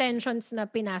Kinikilig. intentions na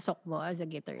pinasok mo as a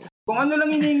guitarist? Kung ano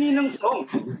lang hinihingi ng song.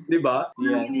 Di ba? Ano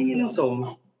lang Yeah. hinihingi ng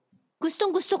song.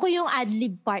 Gustong-gusto ko yung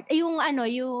ad-lib part.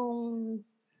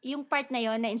 Yung part na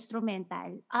yon na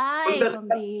instrumental. Ay, Puntas-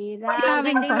 gambira.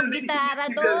 Having Ganda fun. yung gitara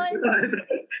doon.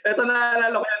 Ito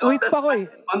naalala ko yan. Wait pa ko eh.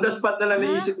 On the spot na lang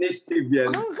naisip ni Steve yan.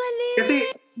 Ang galing. Kasi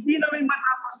hindi namin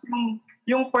matapos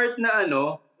yung part na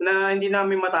na hindi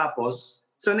namin matapos.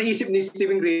 So naisip ni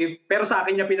Steven Grave, pero sa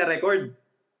akin niya pina-record.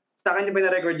 Sa akin niya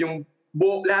pina-record yung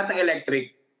lahat ng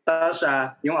electric. Tapos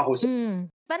siya, yung acoustic.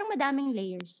 Parang madaming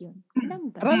layers yun. Alam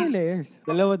ba? Marami layers.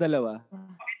 Dalawa-dalawa.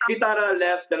 Gitara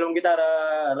left, dalawang gitara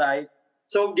right.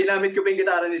 So ginamit ko pa yung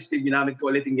gitara ni Steve, ginamit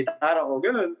ko ulit yung gitara ko.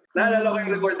 Ganun. Naalala ko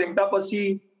yung recording. Tapos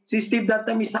si Steve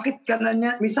dati, may sakit ka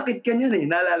niyan eh.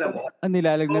 Naalala mo?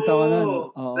 Nilalagnat ako nun.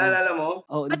 Oo. Naalala mo?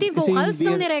 Oh, Pati kasi vocals hindi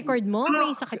nung yan- nirecord mo,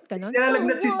 may sakit ka nun?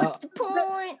 Nilalagnat si What's the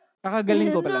point? Kakagaling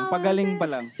ko pa lang. Pagaling pa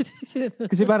lang.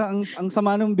 Kasi parang ang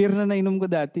sama ng beer na nainom ko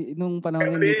dati. Nung panahon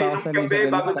na hindi pa ako sanay sa Gabi,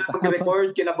 ganun bago na katapang. mag-record,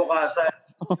 kinabukasan.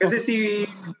 Kasi si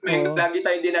Meng, Oo. lagi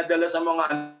tayong dinadala sa mga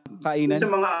Kainan. sa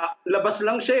mga labas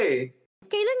lang siya eh.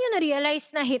 Kailan nyo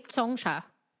na-realize na hit song siya?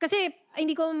 Kasi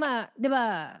hindi ko di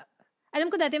ba, alam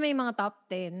ko dati may mga top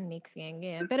 10 mix,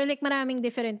 ganyan. Pero like maraming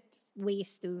different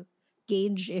ways to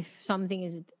gauge if something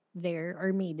is there or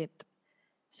made it.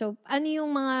 So, ano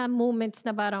yung mga moments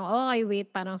na parang, okay,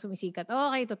 wait, parang sumisikat.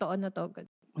 Okay, totoo na to.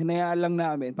 Hinayaan lang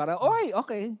namin. Parang, oy,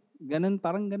 okay. Ganun,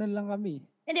 parang ganun lang kami.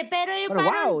 Hindi, pero yung Pero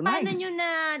wow, paano nice. nyo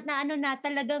na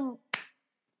talagang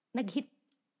nag-hit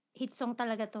song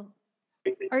talaga to?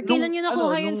 Or kailan nyo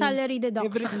nakuha yung nung salary deduction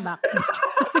every- back?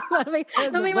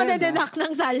 Nung may Ba yan, madededuct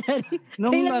ng salary.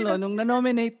 Nung Kailan nung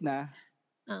na-nominate na,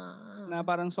 Ah. na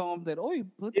parang Song of the Year, oy,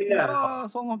 Yeah.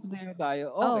 Song of the Year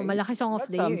tayo. Oh, Okay. malaki song of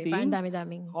That's the year. something. Parang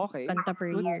dami-daming Okay. kanta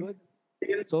per Good, year. good.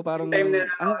 So parang, Time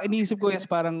na- ang inisip ko is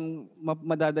parang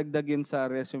madadagdag yun sa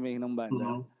resume ng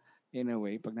banda. Mhm. In a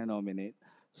way, pag na-nominate.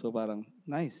 So parang,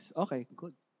 nice. Okay,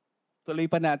 good. Tuloy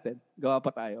pa natin. Gawa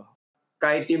pa tayo.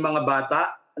 Kahit yung mga bata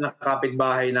na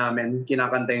kapitbahay namin,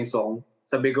 kinakanta yung song,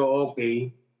 sabi ko,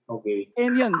 okay.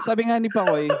 And yun, sabi nga ni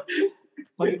Pakoy,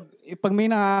 pag may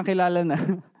nakakilala na,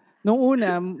 nung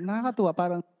una, nakakatuwa,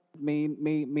 parang may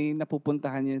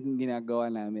napupuntahan yung ginagawa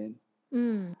namin.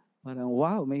 Mm. Parang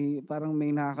wow, may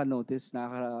nakaka-notice,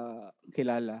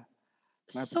 nakakilala.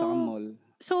 Nakita kang mall.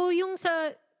 So, yung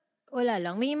sa, wala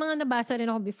lang, may mga nabasa rin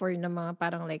ako before na mga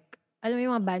parang like, alam mo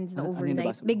yung mga bands na Ano yung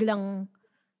overnight, nabasa mo?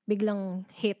 biglang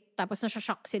hit, tapos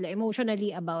nasha-shock sila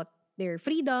emotionally about their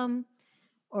freedom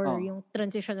or Oh. yung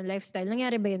transitional lifestyle.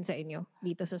 Nangyari ba yan sa inyo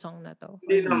dito sa song na to?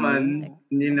 Hindi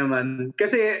naman.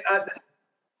 Kasi,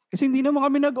 Kasi hindi naman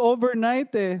kami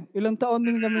nag-overnight eh. Ilang taon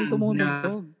din kami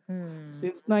tumutugtog. Hmm.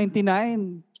 Since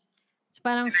 99. So,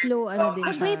 parang slow, ano din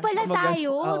Sabay siya. pala Tumagas- tayo,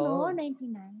 oo. no?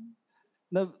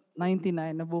 99.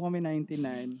 99, nabuo kami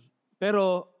 99.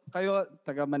 Pero kayo,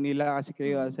 taga Manila kasi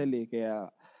kayo, Asel eh. Kaya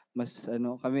mas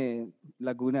kami,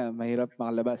 Laguna, mahirap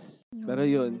makalabas. Pero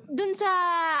yun, Dun sa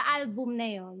album na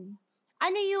yon,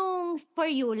 ano yung for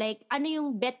you, like, ano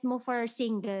yung bet mo for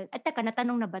single? At teka,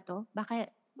 natanong na ba to? Baka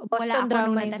Boston ako Drama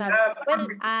nung yung natanong. sabi. Well,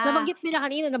 Ah, nabanggit nila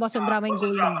kanina na Boston Drama yung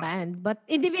goal ng band. But so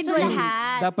individually,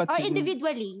 lahat? dapat Or siguro.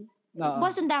 individually? Oo.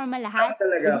 Boston Dharma lahat?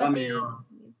 talaga kami.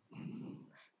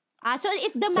 So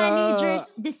it's the Sa- manager's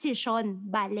decision,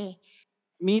 bale.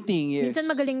 meeting, yes. minsan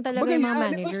magaling talaga Bagay, yung mga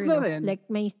request manager. na No? rin. Like,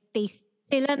 may taste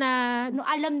sila na No,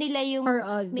 alam nila yung for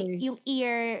others. yung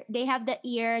ear, they have the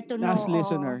ear to know. As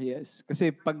listener, yes.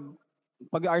 Kasi pag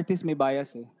artist may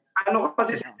bias eh. Ano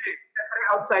kasi sila, siyempre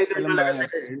outsider Walang talaga bias.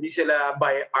 sila. Hindi sila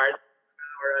by art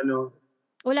or ano.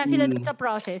 Wala sila dun sa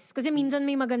process. Kasi minsan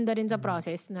may maganda rin sa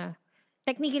process na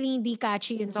technically hindi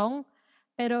catchy yung song.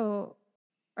 Pero,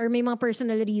 or may mga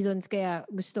personal reasons kaya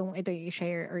gustong ito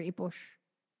i-share or i-push.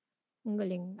 Ang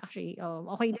galing. Actually,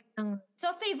 okay din ng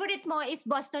So favorite mo is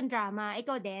Boston Drama.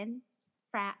 Ikaw din?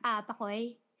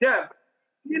 Pakoy? Yeah.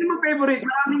 Hindi naman favorite.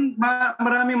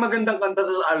 Maraming magandang kanta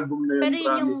sa album na yun. Pero yun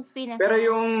yung promise. pinaka... Pero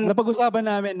yung Napag-usapan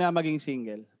namin na maging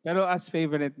single. Pero as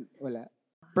favorite, wala.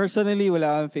 Personally,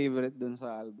 wala akong favorite dun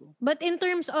sa album. But in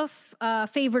terms of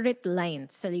favorite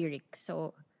lines sa lyrics,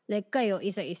 so like kayo,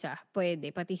 isa-isa, pwede.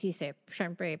 Pati si Sep,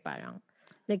 syempre parang,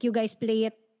 like you guys play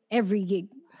it every gig.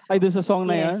 Ay, dun sa song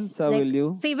na yan, Yes, sa like, Will You?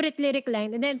 Favorite lyric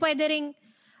line. And then pwede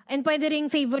ring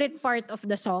favorite part of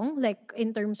the song, like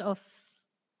in terms of,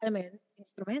 alam mo yun,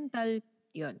 instrumental,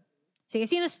 yun. Sige,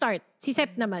 sino start? Si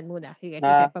Sep naman muna. Sige, si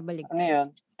Na- Sep pabalik. Ano yun?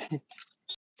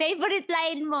 Favorite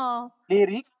line mo?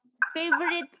 Lyrics?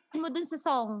 Favorite mo dun sa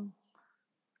song?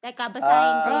 Teka,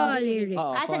 basahin ko yung Ah, lyrics. lyrics.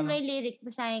 Oo, Asan paano? mo yung lyrics?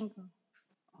 Basahin ko.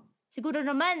 Siguro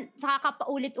naman, sa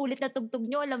kakapaulit-ulit na tugtog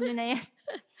nyo, alam nyo na yan.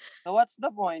 So what's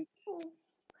the point?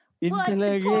 Yun What's the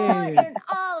talaga point eh. in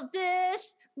all this?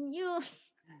 You...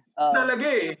 talaga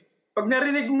eh. Pag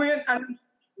narinig mo yun, naging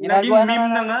Ginagawa meme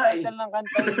na ng nga eh. title ng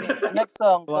kanta yun eh. Next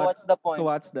song, so what's the point? So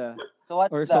what's the? So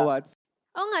what's Or the? so what's?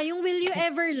 Oo nga, yung will you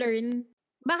ever learn,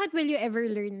 bakit will you ever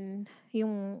learn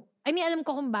yung, I mean, alam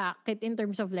ko kung bakit in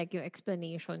terms of like yung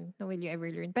explanation ng will you ever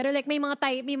learn. Pero like may mga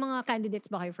candidates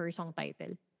ba kayo for song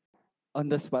title? On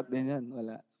the spot din yan.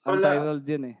 Wala. Wala. Untitled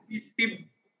yun eh. Si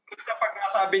Steve, basta pag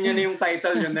nasabi niya na yung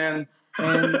title, yun na yan.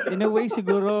 And in a way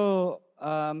siguro,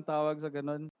 tawag sa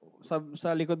ganun, sa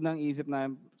likod ng isip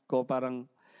namin ko, parang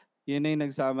yun na yung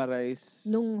nag-summarize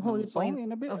Nung ng whole song point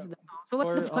in a bit. of the song. So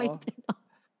what's the Or, point? oo.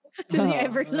 Will you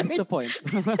ever What's learn? the point?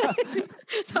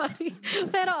 Sorry.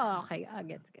 Pero okay,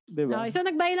 gets. Diba? Okay, so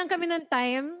nagbay lang kami ng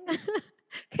time.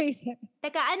 Kay Sep.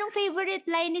 Teka, anong favorite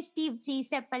line ni Steve? Si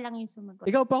Sep pa lang yung sumagot.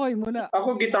 Ikaw pa, Koy, muna.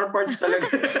 Ako, guitar parts talaga.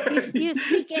 You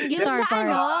speak in Yung guitar sa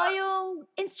parts. yung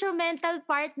instrumental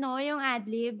part, no? Yung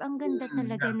ad-lib. Ang ganda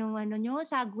talaga nung nyo,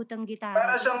 sagutang gitara.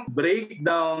 Para siyang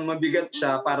breakdown, mabigat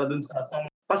siya para dun sa song.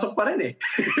 Pasok pa rin eh.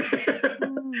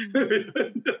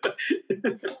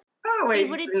 Wait,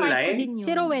 Favorite yung part ko line? din yun.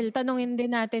 Si Rowel, tanungin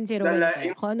din natin si Rowel.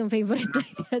 line. Kung anong favorite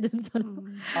line niya dun sa...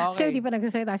 Kasi Okay. hindi pa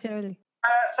nagsasalita si Rowel.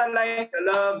 Sa line,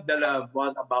 the love,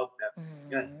 what about them?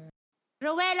 Yan.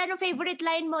 Rowel, anong favorite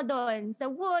line mo doon? Sa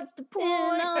what's the And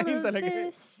point? all Ayun of talaga.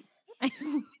 this. Ay,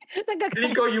 nagkaka-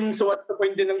 Feeling ko yung so what's the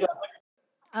point din ng sasabi.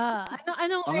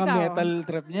 anong Mga ikaw? metal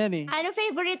trap niyan eh. Anong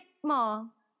favorite mo?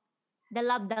 The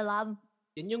love, the love.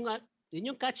 Yun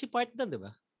yung catchy part doon, di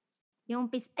ba?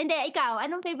 Hindi, ikaw.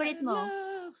 Anong favorite mo?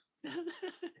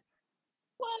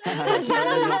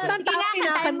 Parang lahat ng Sige tao nga, kantahin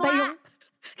kinakanta mo nga. yung...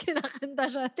 Kinakanta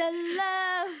siya. The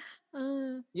love.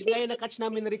 Yun nga yung na-catch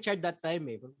namin ni Richard that time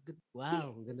eh.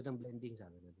 Wow, ang ganda ng blending sa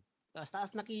akin.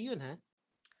 Taas na key yun, ha?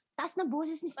 Taas na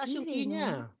boses ni Taas Steve. yung key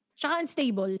niya. Tsaka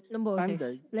unstable ng boses.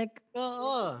 Standard. Like,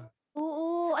 Oo. Oo,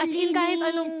 as ang in kahit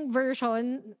linis. anong version,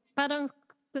 parang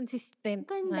consistent.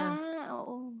 Ganda, Na,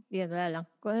 oo. yan, wala lang.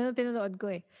 Kung ano pinanood ko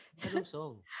eh. Anong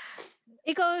song?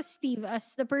 Ikaw, Steve,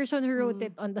 as the person who wrote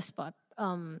it on the spot,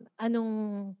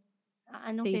 anong...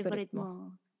 Anong Favorite favorite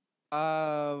mo?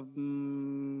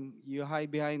 You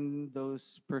hide behind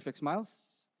those perfect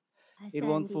smiles. It Asan?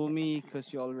 won't Di fool ka me pa- because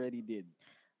you already did.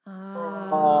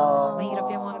 Mahirap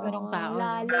yung mga ganong tao.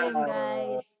 Lalim,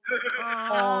 guys.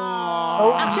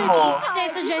 Actually, kasi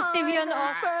suggestive yun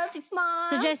of... Perfect smile.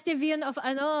 Suggestive yun of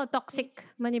toxic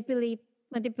manipulative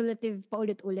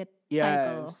paulit-ulit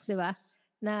cycle, Yes. di ba?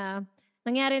 Na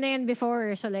nangyari na yan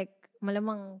before, so like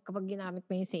malamang kapag ginamit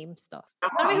mo yung same stuff.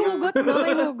 Pero may hugot, no?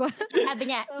 May hugot. Sabi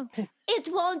niya, it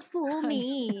won't fool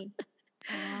me.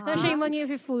 No, shame on you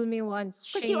if you fool me once.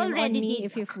 'Cause Shame you on already me did.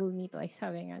 if you fool me twice.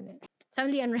 Sabi nga nila.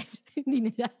 Sabi Leanne Rimes, hindi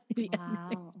nila. Leanne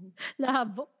Rimes. Wow.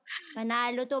 Labo.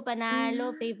 Panalo to,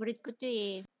 panalo. Favorite ko to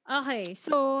eh. Okay,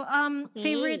 so Okay.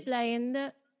 favorite line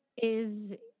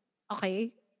is okay.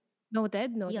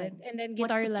 Noted. Yun. And then What's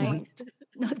guitar the line.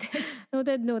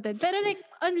 Noted. Pero like,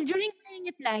 during playing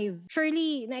it live,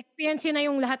 surely, na-experience yun na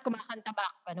yung lahat kumakanta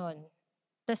back, ganun.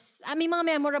 Tapos, may mga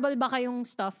memorable ba kayong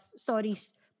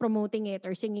stories promoting it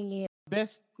or singing it?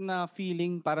 Best na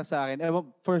feeling para sa akin,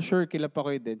 for sure, kila pa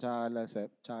ko din, tsaka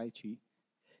Lasep, tsaka Chi,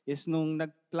 is nung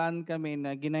nagplan kami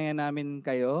na ginaya namin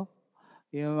kayo,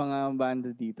 yung mga banda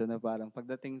dito na parang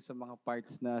pagdating sa mga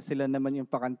parts na sila naman yung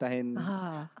pakantahin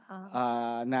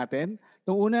natin.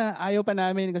 Nung una, ayaw pa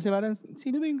namin kasi parang,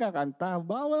 sino ba yung kakanta?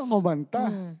 Bawal kumanta.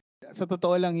 Sa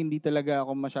totoo lang, hindi talaga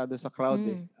ako masyado sa crowd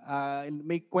eh.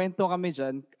 May kwento kami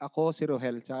dyan, ako, si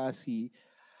Rohel, tsaka si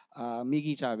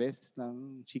Miggy Chavez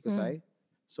ng Chico Sai.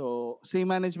 So,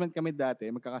 same management kami dati,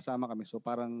 magkakasama kami. So,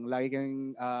 parang lagi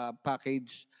kaming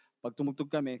package. Pag tumugtog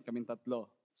kami, kaming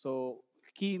tatlo. So,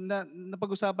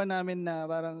 napag-usapan namin na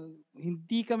parang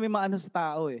hindi kami maano sa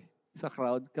tao eh, sa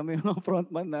crowd. Kami mga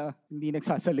frontman na hindi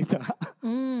nagsasalita.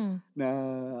 Na,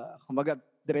 kumbaga,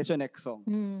 diretso next song.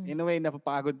 In a way,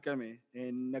 napapagod kami.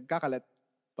 And nagkakalat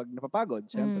pag napapagod,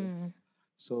 syempre.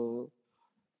 So,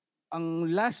 ang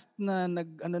last na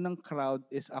ng crowd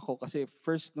is ako kasi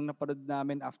first nung naparod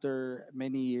namin after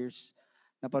many years,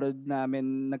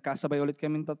 nagkasabay ulit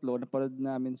kaming tatlo, naparod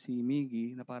namin si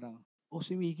Miggy na parang,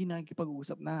 si Miggy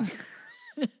nakikipag-usap na.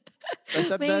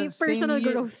 May personal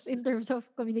growth in terms of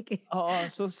communication. Oo,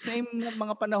 so same na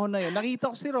mga panahon na yun. Nakita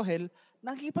ko si Rohel,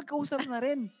 nakikipag-usap na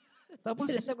rin.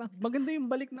 Tapos maganda yung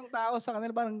balik ng tao sa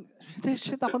kanila, parang,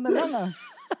 shit ako na lang ah.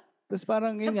 Tapos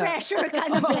parang yun nga. Pressure ka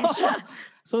na pressure.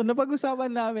 So napag-usapan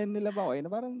namin nila pa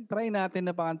na parang try natin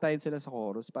na pakantayin sila sa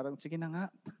chorus. Parang sige na nga.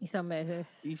 Isang beses.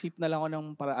 Isip na lang ako ng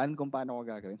paraan kung paano ko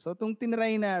gagawin. So itong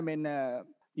tinry namin na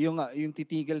yung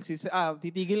titigil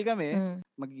kami,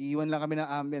 mag-iwan lang kami ng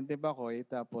ambient pa ko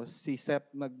tapos si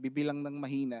Sep magbibilang ng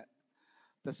mahina.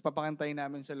 Tapos papakantayin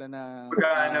namin sila na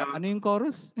ano yung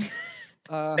chorus?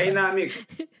 Dynamics.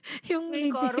 Yung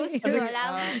May lead chorus, singer. di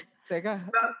alam. Teka.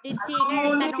 Lead singer,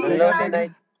 tanong Lonely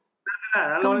Night.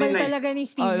 Lonely Kambal Nights. talaga ni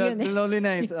Steve yun eh. Lonely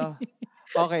Nights.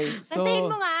 Okay, so Kantahin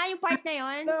mo nga yung part na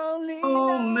yun. Lonely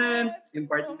Moment. Nights, Yung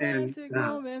part na yun. romantic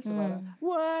moments. So parang,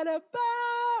 what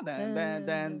about?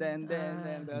 Then.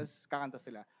 Tapos kakanta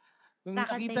sila. Nung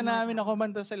Kakanta nakita yung namin mga na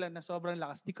kumanta sila na sobrang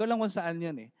lakas, di ko lang kung saan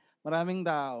yun eh. Maraming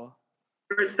tao.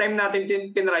 First time natin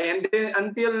tinry. And then,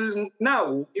 until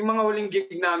now, yung mga huling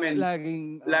gig namin,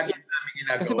 Lagi namin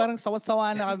ginagawa. kasi parang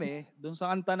sawat-sawa na kami doon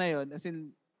sa kanta na yun. As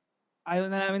in,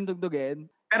 ayaw na namin dugdugin.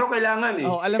 Pero kailangan eh.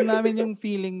 Oh, alam namin yung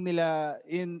feeling nila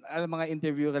in mga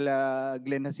interview kila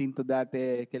Glenn Jacinto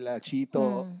dati, kila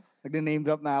Chito. Nag-name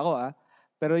drop na ako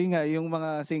Pero yun nga, yung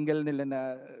mga single nila na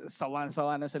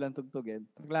sawa na silang tugtugin.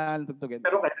 Kailangan tugtugin.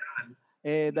 Pero kailangan.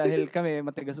 Dahil kami,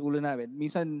 matigas ulo namin,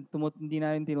 minsan hindi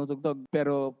namin tinutugtog,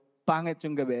 pero pangit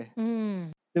yung gabi.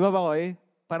 Di ba, Bakoy?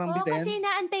 Parang Oo, bitin. kasi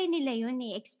naantay nila yun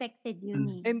eh. Expected yun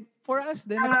eh. And for us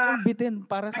din, parang bitin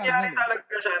para sa Nangyari amin.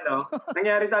 talaga siya, no?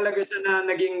 Nangyari talaga siya na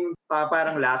naging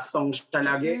parang last song siya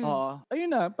lagi. Oo.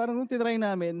 Ayun na, parang nung tinry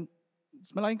namin,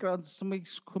 malaking crowd,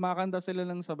 kumakanta sila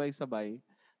ng sabay-sabay.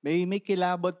 May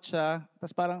kilabot siya,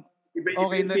 tapos parang, Iba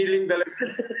okay, yung feeling talaga.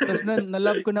 tapos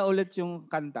na-love ko na ulit yung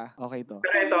kanta. Okay to.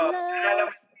 Pero ito,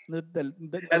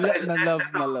 Na-love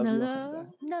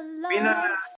yung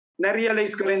kanta.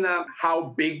 Na-realize ko rin na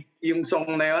how big yung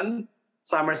song na yun.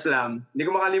 SummerSlam. Hindi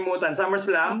ko makalimutan.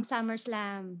 SummerSlam.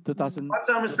 SummerSlam. 2000.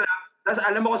 SummerSlam. Tapos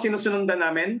alam mo kung sino sunundan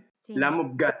namin? Lamb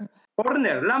of God.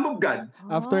 Foreigner. Lamb of God.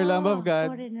 After Lamb of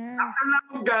God. Foreigner. After Lamb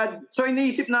of God. So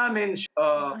iniisip namin,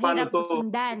 paano Hirap to?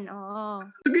 sundan. Oo.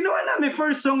 So ginawa namin,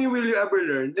 first song you Will You Ever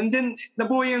Learn. And then,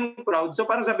 nabuhay yung crowd. So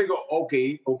parang sabi ko,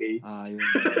 okay. Yun.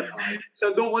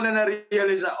 So doon ko na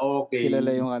na-realize na, okay.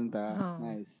 Kilala yung kanta. Oh.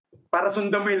 Nice. Para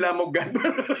sundan mo yung Lamb of God.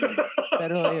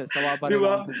 Pero ayun, sawa pa rin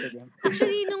Diba? ang tugtog yan.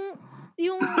 Actually,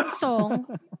 yung song,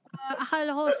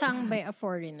 akala ko sang by a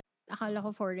foreigner. Akala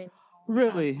ko foreign.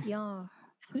 Really? Yeah.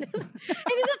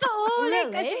 Hindi totoo.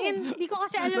 Like, as in, hindi ko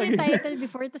kasi alam yung title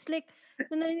before. Tapos like,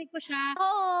 nung narinig ko siya,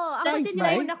 Oo. Ako That's din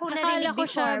nice. na ako akala narinig ko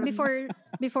siya before.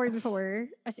 before,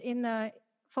 as in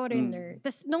foreigner.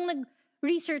 Tapos nung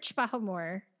nag-research pa ako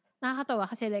more,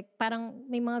 nakakatawa kasi like, parang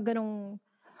may mga ganong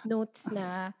notes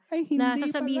na Ay, hindi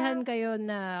nasasabihan kayo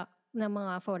na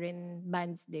mga foreign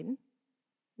bands din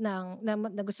na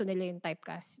gusto nila yung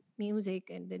typecast music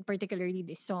and then particularly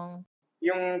this song.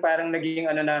 Yung parang naging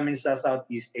namin sa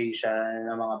Southeast Asia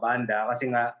ng mga banda kasi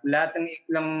nga lahat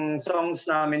ng songs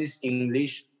namin is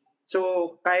English.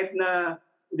 So kahit na,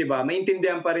 'di ba,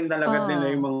 maintindihan pa rin talaga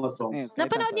nila yung mga songs.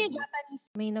 Napanood niyo yung Japanese?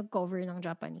 May nag-cover ng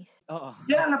Japanese. Oo.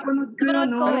 Yeah, napanood ko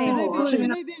Napanood yun. ko eh.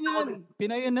 Pinoy din yan.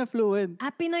 Pinoy yun na fluent.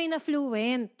 Pinoy na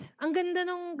fluent. Ang ganda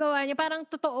nung gawa niya. Parang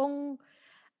totoong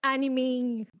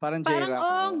anime. Parang Parang, J-Rock.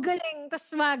 ang galing. Tapos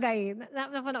bagay.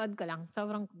 Napanood ko lang.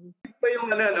 Sobrang cool. Iba yung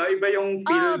iba yung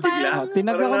feel bigla.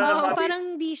 Tinag ako na. Parang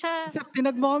hindi siya. Sep,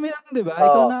 tinag mo kami lang, di ba?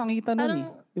 Ikaw nakakita nun Parang-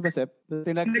 eh. Di ba, Sep?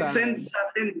 Tinag sa Nag-send akin. sa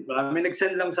atin, di ba? May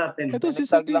nag-send lang sa atin. Ito si Nag-tag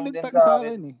Sep lang yung din nagtag sa sa akin.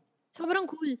 akin eh. Sobrang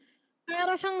cool.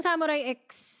 Para siyang Samurai X,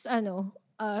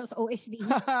 sa OSD.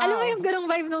 Alam mo yung ganong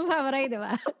vibe ng Samurai, di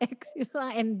ba? X, yung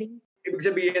mga ending. Ibig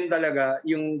sabihin talaga,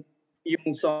 yung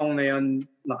song na yun,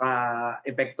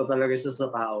 naka-epekto talaga siya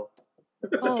sa tao.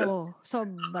 Oo,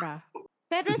 sobra.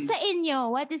 Pero sa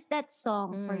inyo, what is that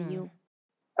song for you?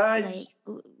 Like, It's-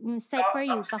 set for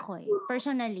you, Pakoy.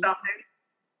 Personally. Sa akin,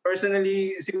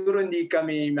 personally, siguro hindi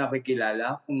kami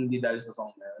makikilala kung hindi dahil sa song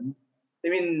na yun. I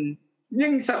mean,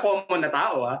 yung sa common na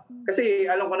tao Kasi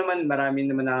alam ko naman, marami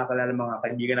naman nakakalala mga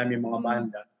kaibigan namin mga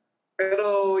banda.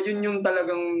 Pero yun yung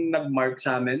talagang nag-mark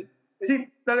sa amin.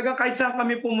 Kasi talagang kahit saan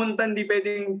kami pumunta, hindi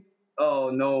pwedeng, oh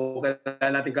no,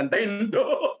 kailangan natin kantahin to.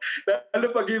 Lalo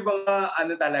pag yung mga,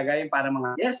 talaga, yung parang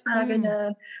mga, yes na,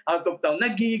 ganyan, out of town,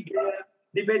 nag-gig,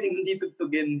 hindi pwedeng hindi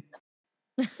tugtugin.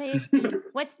 Sa'yo, Steve,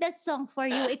 what's that song for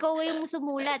you? Ikaw yung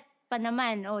sumulat pa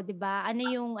naman, di ba? Ano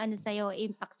yung sa'yo,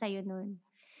 impact sa'yo nun?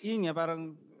 Yun nga,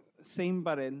 parang same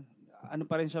pa rin. Ano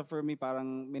pa rin siya for me,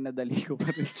 parang minadali ko pa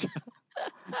rin siya.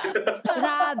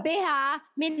 Grabe ha!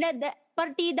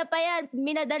 Partida pa yan,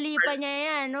 minadali pa niya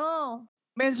yan, no?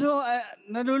 Medyo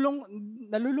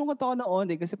nalulungkot ako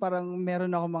noon kasi parang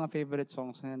meron ako mga favorite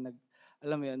songs na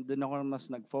alam mo yun, doon ako mas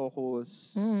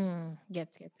nag-focus.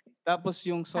 Gets. Tapos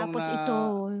yung song Tapos na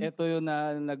ito yung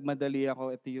na nagmadali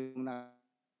ako, ito yung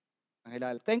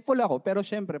nakilala. Thankful ako, pero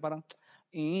syempre parang,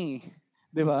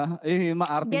 'di ba?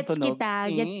 Maarting Gets tunog.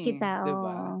 Gets kita, 'Di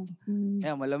ba?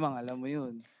 Kaya malamang, alam mo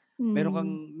yun. Meron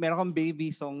kang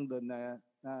baby song doon na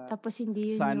Tapos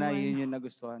hindi yun sana yung yun yung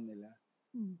nagustuhan nila.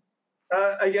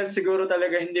 I guess siguro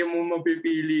talaga hindi mo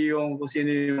mapipili yung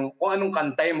kung anong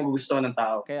kanta yung magugustuhan ng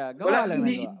tao. Kaya gawa lang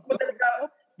hindi na mo talaga,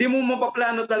 di mo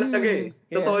mapaplano talaga eh.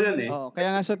 Totoo yun eh. Kaya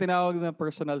nga siya tinawag na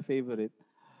personal favorite.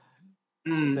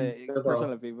 Kasi Totoo.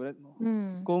 personal favorite mo.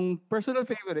 Kung personal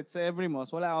favorite sa Every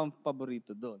Moss, wala akong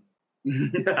paborito doon.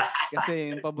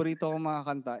 Kasi yung paborito kong mga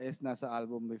kanta is nasa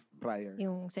album prior.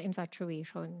 Yung sa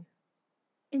Infatuation.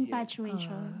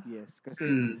 Infatuation. Yes, kasi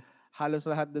halos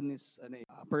lahat doon is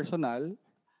personal,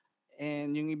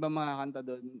 and yung ibang mga kanta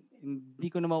doon, hindi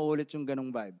ko na mauulit yung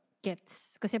ganong vibe.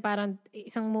 Gets. Kasi parang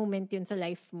isang moment yun sa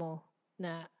life mo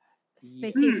na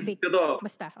specific. Totoo.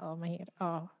 Basta, mahirap.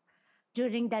 Oh.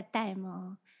 During that time,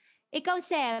 Ikaw,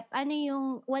 Sep,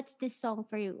 what's this song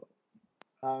for you?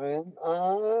 Akin,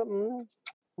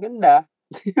 ganda.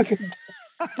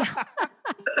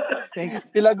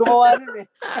 Thanks. Sila gumawa nun eh.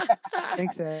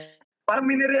 Thanks, eh. Parang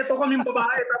minireto kaming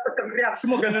babae, tapos ang reaction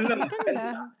mo, ganun lang.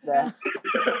 Ganda.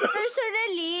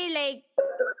 Personally, like,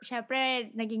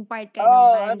 syempre, naging part ka Oo,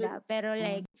 ng banda. Pero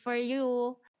like, for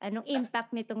you, anong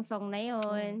impact nitong song na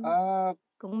yun?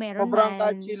 Kung meron Sobrang man,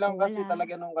 catchy lang kung kasi wala.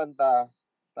 talaga nung kanta.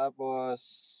 Tapos,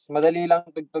 madali lang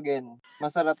tugtugin.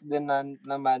 Masarap din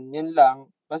naman. Yun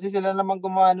lang. Kasi sila naman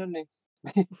gumawa nun eh.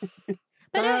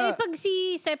 Pero Tsaka- pag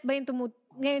si Sep ba yung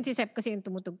ngayon si Sep kasi yung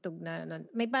tumutugtog na nun,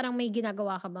 may parang may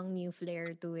ginagawa ka bang new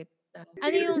flair to it?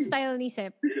 Ano yung style ni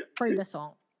Sep for the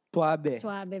song? Suabe.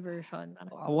 Suabe version.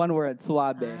 One word,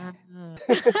 suabe. Ah.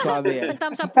 Suabe yan.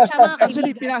 Nag-thumbs up po siya mga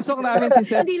Actually, kaibigan. pinasok namin si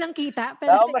Sep. Hindi lang kita. Tao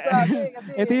Pero masabi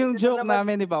kasi. Ito yung sila joke naman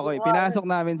namin ni Pakoy. gumawa Pinasok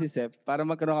nun. namin si Sep para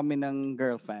magkaroon kami ng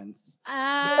girl fans.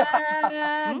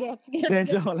 gets. Then,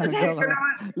 joke lang, joke lang.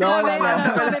 Sabi Loko lang. na,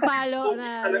 sabi palo na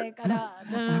like,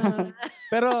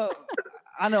 Pero,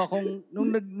 kung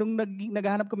nung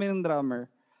naghahanap kami ng drummer,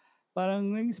 parang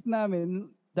naisip namin,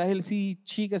 dahil si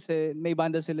Chi kasi, may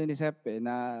banda sila ni Sep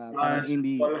na parang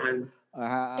indie. Small hands.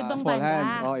 Ibang Small banda.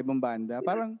 hands. Ibang banda.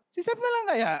 Parang, si Sep na lang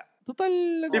kaya. Total,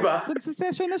 Diba?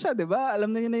 session na siya, di ba? Alam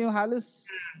na niya na yung halos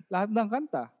lahat ng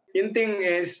kanta. Yung thing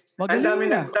is, ang Magaling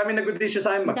dami nag-audition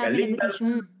sa akin, magaling.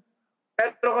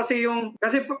 Pero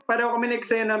kasi pareho kami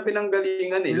na-eksena ng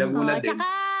pinanggalingan Laguna din. Tsaka,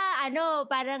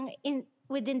 parang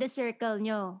within the circle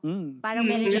nyo. Parang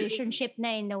may Mm. relationship na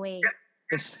in a way.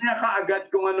 Tapos, Niya kaagad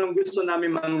kung anong gusto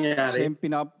namin mangyari. siyempre,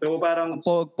 So parang,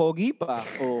 pogi pa.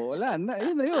 Wala na.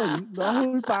 Yun na yun. The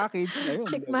whole package na yun.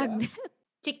 Chick diba? magnet.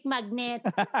 Chick magnet.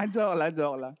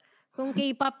 joke lang. Kung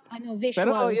K-pop, visual.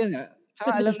 Pero yun nga.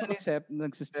 Tsaka alam na ni Sep,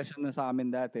 nagsisession na sa amin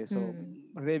dati. So,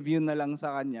 review na lang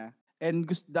sa kanya. And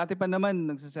dati pa naman,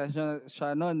 nagsisession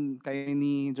siya noon, kay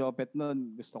ni Jopet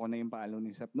noon. Gusto ko na yung paalo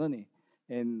ni Sep noon eh.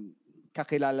 And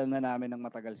kakilala na namin ng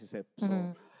matagal si Sep. So,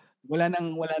 wala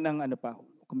nang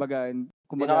kumbaga Hindi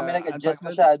na kami nag-adjust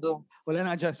masyado. Wala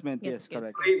nang adjustment, Gets, yes,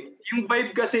 correct. yung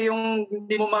vibe kasi yung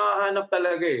hindi mo makahanap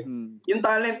talaga eh. Yung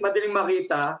talent, madaling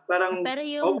makita. Parang, Pero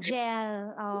yung okay. gel,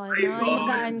 Iba.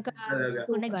 Gaan ka. Talaga.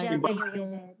 kung nag-gel Tugan. kayo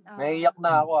with it. Naiiyak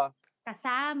na ako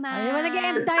Kasama. Ay, diba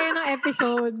nag-end tayo ng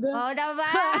episode?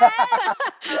 Naman!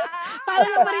 Para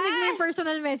lang marinig mo yung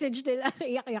personal message nila.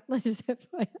 Iyak-iyak na si Sep.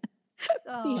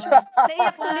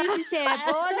 Naiyak tuloy si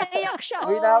Sepo. Naiyak siya.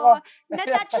 Uwi na ako.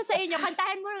 Na-touch siya sa inyo.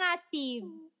 Kantahan mo nga, Steve.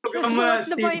 So what's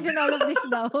the point in all of this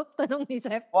daw? Tanong ni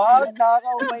Sep. Wag,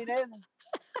 nakakaumay na yun.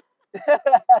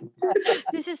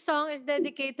 This song is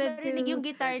dedicated Narinig yung to...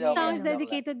 guitar Joke niya. Song is lang.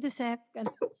 dedicated to Sep.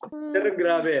 Pero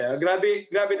grabe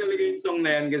Grabe talaga yung song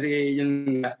na yan kasi yun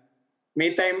nga.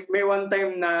 May one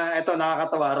time na ito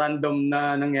nakakatawa, random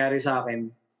na nangyari sa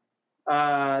akin.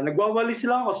 Nagwawalis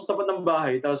lang ako sa tapat ng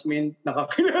bahay tapos may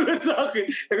nakakilala sa akin.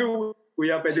 Sabi ko,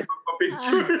 kuya, pwede ba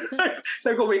pa-picture?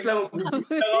 Sabi ko, wait lang.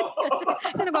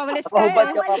 Kasi nagwawalis ka.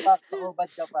 Pakubad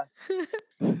ka pa.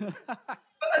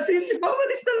 As in,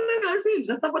 nagwawalis talaga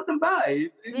sa tapat ng bahay.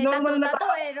 May Normal na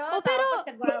tattoo no? Oh, pero Tapos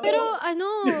nagwawa- pero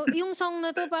yung song na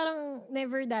to parang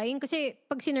never dying kasi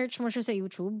pag sinearch mo siya sa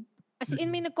YouTube, as in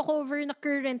may nagko-cover na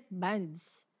current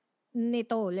bands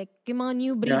nito, like yung mga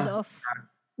new breed of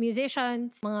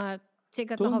musicians, mga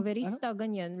sikat na coverista,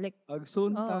 ganyan, like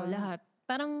Agsunta. lahat.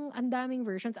 Parang ang daming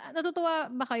versions. Natutuwa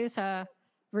ba kayo sa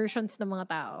versions ng mga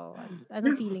tao?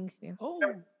 Anong feelings niyo?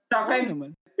 Sa akin, naman.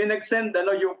 pinag-send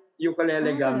yung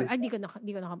ukulele gamit. Di ko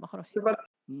nakaka-cross. So, parang,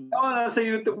 nasa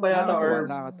YouTube pa yata or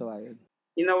Nakakatawa yun.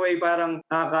 in a way parang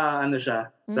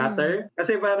siya, flatter.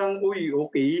 Kasi parang, uy,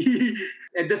 okay.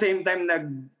 At the same time,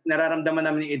 nararamdaman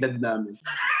namin yung edad namin.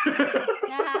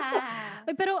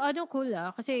 Ay, pero cool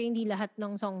kasi hindi lahat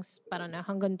ng songs parang na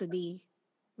hanggang today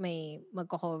may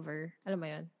magko-cover. Alam mo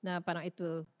yun? Na parang it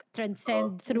will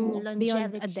transcend through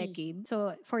beyond a longevity. decade.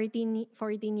 So, 14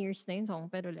 years na yung song.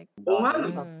 Pero like, Oo nga.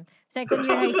 second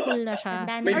year high school na siya.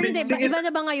 Tanda na. Or hindi, iba na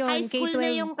ba ngayon? High school K-12? na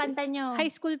yung kanta nyo. High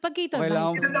school, pag K-12 Okay ba?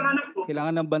 lang. High school?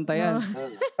 Kailangan ng bantayan.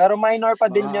 Pero minor pa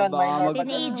din yun. Baka Minor pa din.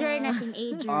 Teenager na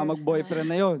teenager. Baka mag-boyfriend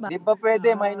na yun. Di ba pwede?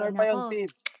 Minor pa yun, nako.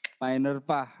 Steve. Minor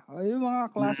pa. Yung mga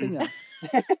klase niya.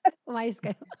 Umayos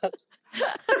kayo.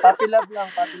 Puppy love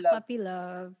lang, puppy love. Puppy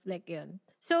love. Like yun.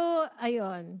 So,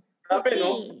 ayun. Grabe,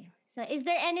 no? Okay. So, is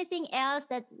there anything else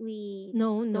that we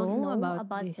No don't know about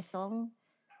the this. song?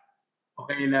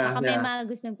 Okay na. Baka may Yeah. mga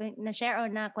gusto na share or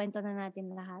na kwento na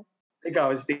natin lahat.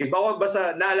 Ikaw, Steve. Ako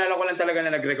basta, naalala ko lang talaga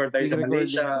na nag-record tayo sa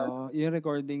Malaysia. Yung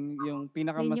recording, yung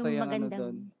pinakamasaya Yun yung magandang-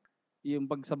 doon. yung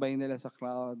pagsabay nila sa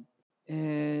crowd.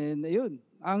 And ayun,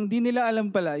 ang di nila alam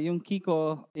pala, yung key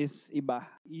ko is iba.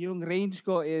 Yung range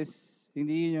ko is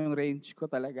hindi yun yung range ko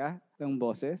talaga ng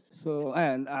boses. So,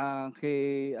 ayan,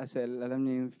 kay Asel, alam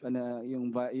niyo yung,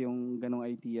 yung ganong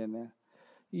idea na.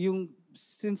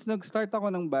 Since nag-start ako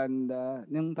ng banda,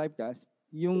 ng Typecast,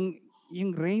 yung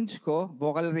range ko,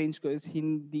 vocal range ko is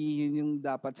hindi yun yung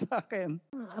dapat sa akin.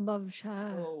 Above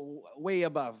siya. So, way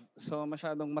above. So,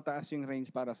 masyadong mataas yung range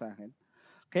para sa akin.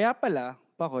 Kaya pala,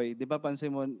 Pakoy, di ba pansin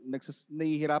mo,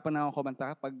 nahihirapan na ako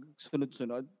kumanta pag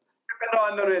sunod-sunod? Pero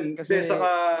ano rin, Kasi saka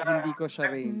hindi ko siya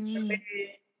range.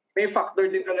 may factor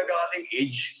din talaga kasing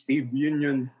age, Steve.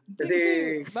 Yun. Kasi,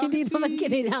 Hindi naman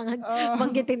kailangan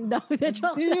banggitin daw na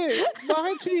joke. Hindi.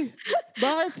 Bakit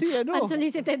si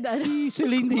Unsolicited Si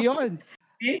Celine Dion.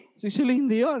 Si Celine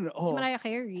Dion. Si Oh. Mariah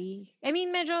Carey. I mean,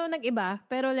 medyo nag-iba.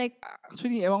 Pero like,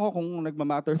 Actually, ewan ko kung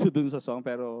nagmamatter to dun sa song.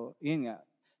 Pero yun nga,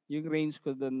 yung range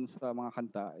ko dun sa mga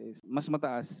kanta is mas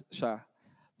mataas siya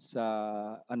sa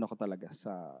ko talaga,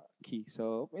 sa key.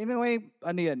 So, in a way,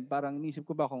 yan, parang inisip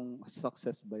ko ba kung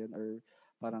success ba yun or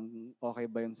parang okay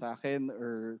ba yun sa akin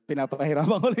or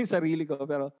pinapahirapan ko lang yung sarili ko.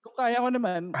 Pero kung kaya ko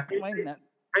naman, why not?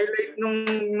 highlight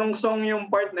nung song yung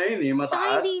part na yun eh, saka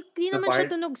mataas. hindi na naman siya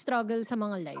part. tunog struggle sa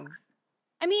mga live.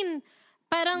 I mean,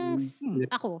 parang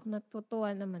ako,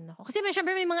 natutuwa naman ako. Kasi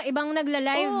syempre may mga ibang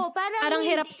nagla-live. Oo, Parang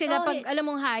hirap sila pag oh, alam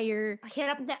mong higher.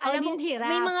 hirap na, alam mong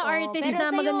hirap. May mga oh. artist Pero na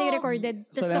sa'yo, maganda yung recorded.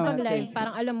 Tapos Salamat. kapag live,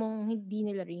 parang alam mong hindi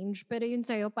nila range. Pero yun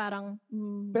sa'yo, parang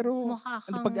Pero mukha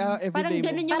pag kang... everyday parang mo,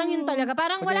 ganun yung... Parang yun talaga.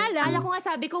 Parang wala lang. Kala ko nga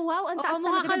sabi ko, wow, ang taas mukha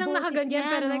talaga ka ng lang boses nakaganyan.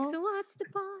 niya, Pero no? like, so what's the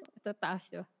point? Ito, taas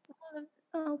yun.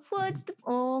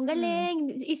 Galing.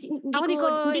 Ako di ko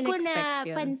Hindi ko in-expect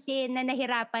yun. napansin na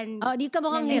nahirapan. Di ka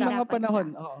mukhang May hirap. mga hirapan panahon,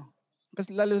 ka. oo. Kasi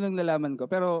lalo nang lalaman ko.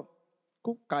 Pero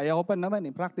kaya ko pa naman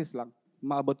practice lang.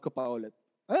 Maabot ko pa ulit.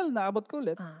 Well, naabot ko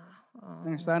ulit.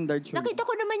 Ng standard tune. Nakita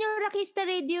ko naman yung Rockista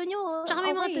Radio nyo. Tsaka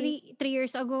may mga 3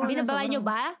 years ago. Binababa na nyo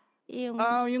sobrang- ba? Yung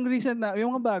Yung recent na,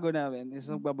 yung mga bago namin is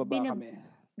nagbababa kami.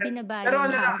 binaba Pero nyo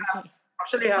ano half. lang,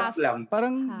 actually half lang.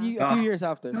 Parang a few years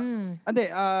after. Mm. Hindi,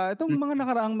 itong mga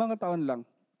nakaraang mga taon lang.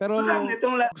 Pero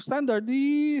Itong standard,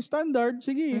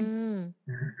 sige. Mm.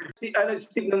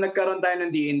 Steve, nung nagkaroon tayo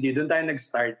ng D&D, doon tayo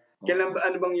nag-start. Kailan ba,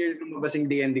 ano bang year lumabas yung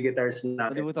D&D guitars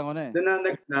natin? Nalimutan ko na eh.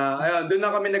 Doon na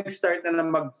kami nag-start na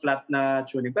mag-flat na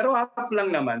tuning. Pero half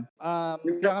lang naman.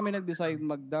 Kaya kami nag-decide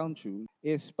mag-down tune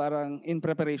is parang in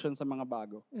preparation sa mga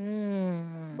bago.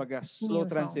 Baga, slow New song.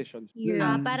 transition.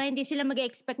 Para hindi sila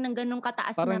mag-expect ng ganong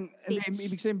kataas Parang, na pitch.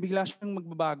 ibig sabihin, bigla siyang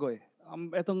magbabago eh.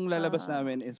 Itong lalabas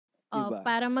namin is iba.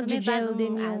 Para may mag-gel bagong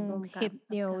din album yung ka, hit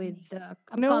nyo upcoming. with the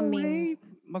No upcoming. way!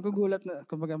 Magugulat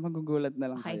na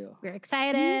lang Okay, kayo. we're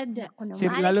excited. Ako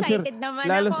naman, Lalo excited naman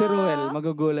Lalo ako. si Ruel,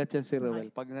 magugulat yan si Ruel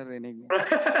pag narinig niya.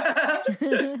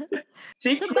 So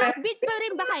backbeat pa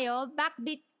rin ba kayo?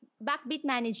 Backbeat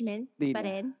management Di pa na.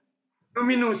 rin?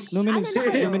 Luminous. Luminous, Ano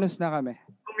na kayo? luminous na kami.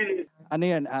 Luminous. Ano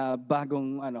yan,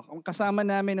 bagong kasama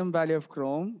namin ng Valley of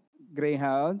Chrome,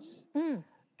 Greyhounds,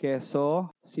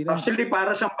 Keso, sino? Actually,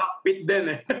 para siyang backbeat din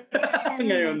eh.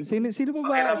 Ngayon. Sino pa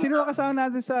ba? Sino ba kasama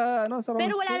natin sa sa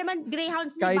Pero roster? wala naman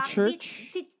Greyhounds Sky na backbeat. Church?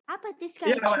 Pati Sky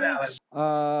Yeah, wala. Church.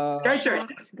 Sky Church.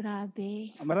 Shucks,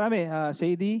 grabe. Marami,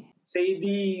 Sadie,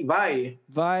 Sadie, Vi,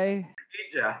 Vi,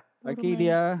 Lydia.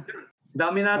 Arcadia.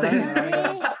 Dami natin.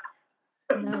 Marami.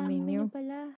 Dami niyo.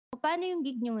 Pala. Paano yung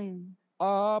gig nyo ngayon?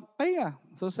 Pahinga.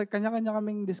 So sa kanya-kanya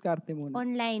kaming diskarte muna.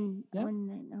 Online. Yeah.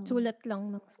 Online. oh. Sulat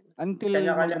lang. Until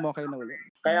Kanya-kanya. okay na ulit.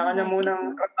 Kaya kanya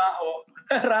munang trabaho,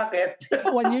 racket.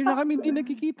 1 year na kami hindi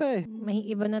nagkikita eh. May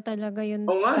iba na talaga yung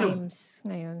Oo nga, no? times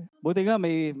ngayon. Buti nga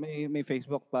may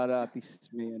Facebook para at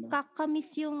least may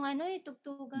Kakamiss yung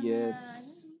tugtugan Yes.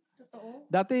 na totoo.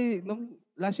 Dati, nung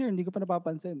last year, hindi ko pa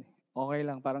napapansin eh. Okay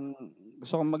lang, parang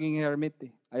gusto kong maging hermit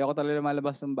eh. Ayoko talaga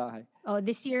malabas ng bahay.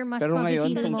 This year mas Pero ngayon,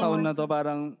 mafe-feel itong mo. taon na to,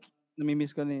 parang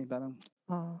namimiss ko na eh. Parang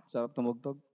sarap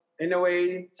tumugtog. In a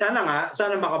way, sana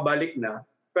makabalik na.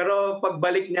 Pero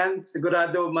pagbalik niyan,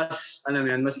 sigurado mas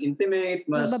intimate,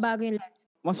 mas Magbabago yung lives.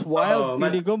 Mas wild, Oo,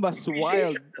 mas feeling ko mas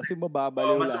wild. Kasi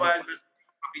mababaliw mas lang. wild, mas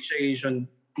appreciation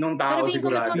nung Pero tao feeling ko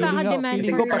mas sigurado. magkaka-demand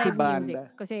Feeling for ko pati live banda. music.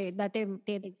 Kasi dati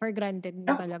take for granted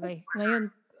na talaga eh. Ngayon,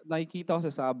 Nakikita ko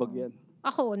sa sabog yan.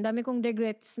 ako, ang dami kong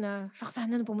regrets na,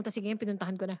 sana na pumunta sige,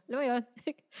 pinuntahan ko na. Alam mo yun?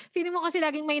 Feeling mo kasi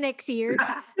laging may next year.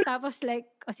 Tapos like,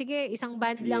 sige, isang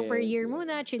band lang per Yes, year yes.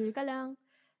 muna, chill ka lang.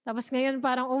 Tapos ngayon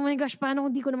parang, oh my gosh, paano kung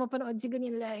di ko na mapanood si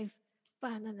ganyan live?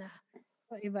 Paano na?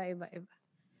 Iba.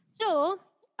 So,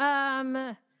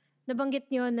 nabanggit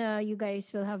nyo na you guys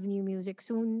will have new music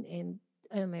soon and,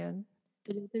 alam mo yun,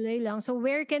 Tuloy-tuloy lang. So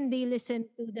where can they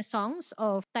listen to the songs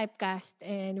of Typecast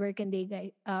and where can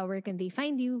they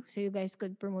find you so you guys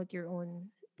could promote your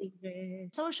own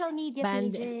pages, Social media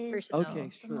band, pages. personal. Okay,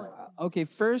 sure. promote. Okay,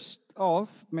 first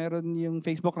off, meron yung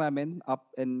Facebook namin, up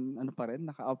and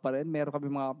naka-up pa rin. Meron kami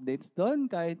mga updates doon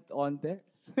kahit onte.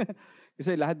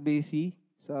 Kasi lahat busy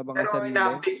sa mga Pero sarili.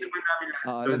 ina-update naman namin lahat.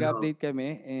 doon, no? Nag-update kami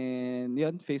and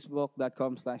yun,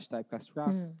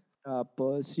 facebook.com/typecastrock.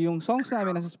 Tapos yung songs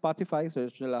namin nasa Spotify,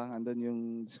 search nyo lang, andun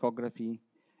yung discography.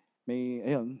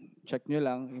 Check nyo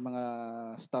lang yung mga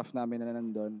stuff namin na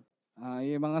nandun.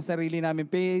 Yung mga sarili namin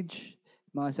page,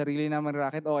 mga sarili namin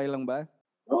racket, okay lang ba?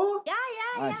 Oh,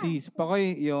 Si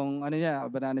Pakoy, yung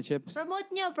banana chips.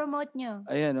 Promote nyo.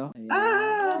 Ayan, oh.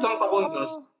 Doon pa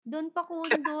kundos. Doon pa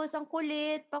kundos. Ang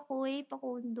kulit. Pakoy,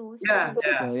 pakundos. Yeah.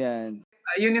 So, yan.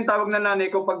 Yun yung tawag na nanay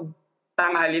ko pag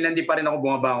tanghali, hindi pa rin ako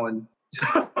bumabangon. So,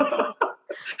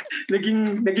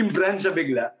 naging brand siya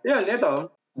bigla. Yun,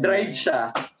 ito. Dried siya.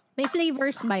 May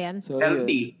flavors ba yan? So, yun.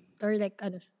 Healthy. Or like,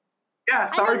 ano? Yeah,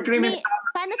 sour cream and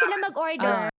Paano sila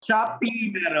mag-order?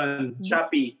 Shopee meron.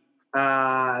 Shopee.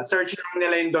 Search lang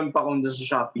nila yung Don Pakundo sa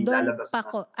Shopee. Don Lalabas na.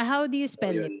 Paco. How do you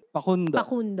spell Ayun. it? Pakundo.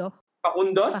 Pakundo.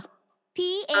 Pakundos?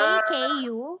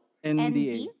 P-A-K-U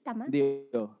NDA. Tama?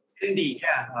 D-O. Hindi.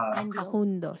 Yeah.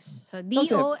 Pakundos. So,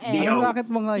 D-O. Anong racket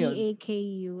mo ngayon?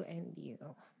 D-A-K-U-N-D-O.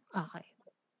 Okay.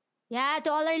 Yeah,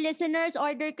 to all our listeners,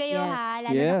 order kayo Yes. ha.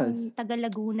 Lalo na kung taga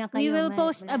Laguna kayo. We will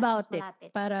post mas about it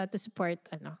malapit. para to support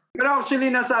Pero actually,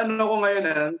 nasa ko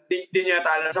ngayon, di niya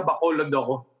tala sa Bacolod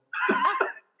ako.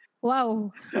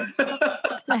 Wow.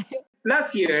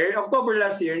 October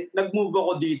last year, nag-move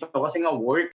ako dito kasi nga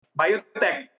work.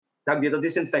 Biotech. Tag dito,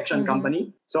 disinfection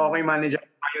company. So ako yung manager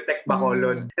ng Biotech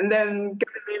Bacolod. And then,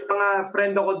 kasi may mga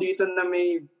friend ako dito na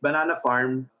may banana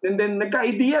farm. And then,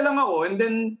 nagka-idea lang ako. And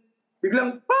then,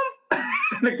 biglang,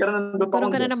 nagkaroon ng Nagkaroon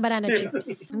ka na ng banana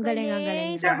chips. Ang galing, ang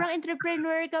galing. Sobrang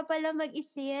entrepreneur ka pala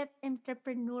mag-isip.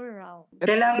 Entrepreneurial.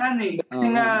 Kailangan Kasi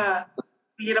nga,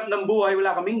 hirap ng buhay,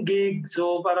 wala kaming gig.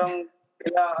 So parang,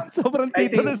 Sobrang I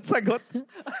tito think- ng sagot.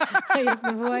 Hirap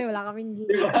na buhay, wala kaming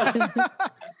gig.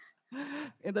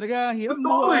 Talaga, hirap ng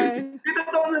totoo buhay.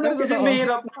 Totoo naman kasi Totoo.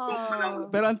 mahirap.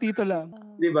 Pero ang tito lang.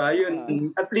 Di ba?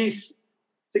 Yun. At least,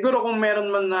 siguro kung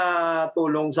meron man na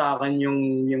tulong sa akin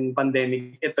yung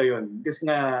pandemic, ito yun. Kasi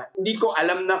nga, hindi ko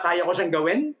alam na kaya ko siyang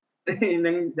gawin.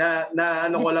 na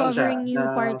ko lang siya. Discovering new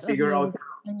na parts of figure you out.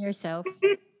 and yourself.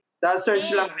 Search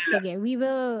lang nila. Sige, we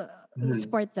will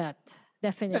support that.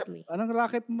 Definitely. Anong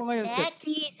racket mo ngayon, Seps?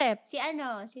 Si Sep. Si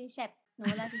Sep.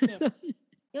 Wala si Sep.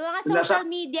 Yung mga social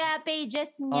media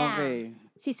pages niya. Okay.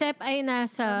 Si Sep ay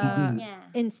nasa Niya.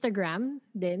 Instagram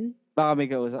din. Baka may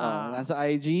kausap. Nasa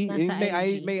IG. Nasa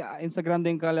IG. May Instagram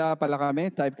din pala kami,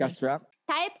 Typecast Rock.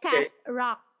 Typecast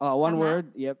Rock. One Tama? word,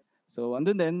 yep. So,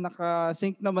 andun din,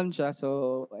 naka-sync naman siya.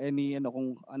 So, kung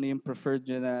ano yung preferred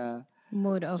nyo na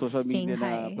Mode of social media saying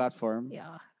na hi. platform.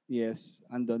 Yeah. Yes,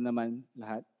 andun naman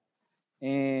lahat.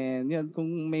 And yun, kung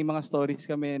may mga stories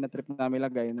kami na trip namin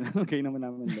lagay, nalagay naman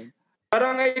namin doon.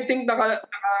 Parang I think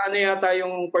ano yata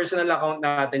yung personal account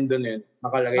natin doon yun.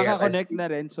 Nakalagay yata. Naka-connect na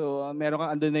rin. So, meron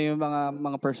ka, andun na yung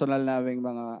mga personal naming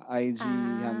mga IG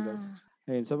handles.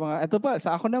 Ayun, so ito pa,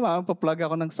 sa ako naman, pa-plug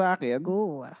ako ng sa akin.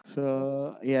 Go. So,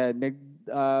 yeah,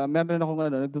 meron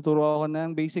akong nagtuturo ako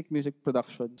ng basic music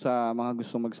production sa mga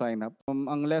gustong mag-sign up.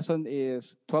 Ang lesson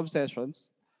is 12 sessions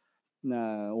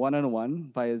na one-on-one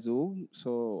via Zoom.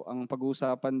 So, ang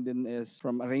pag-uusapan din is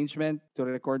from arrangement to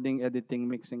recording, editing,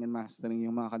 mixing, and mastering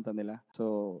yung mga kanta nila.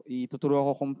 So, ituturo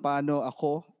ako kung paano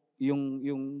ako,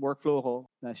 yung workflow ko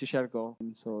na share ko.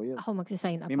 So, yun. Ako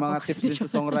magsisign up. May mga tips din sa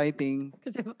songwriting.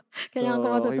 Kasi kailangan ko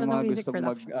matuto yung ng mga music gustong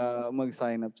production.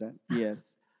 mag-sign up dyan.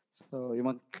 Yes. So,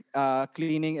 yung mga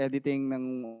cleaning, editing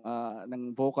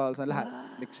ng vocals na lahat.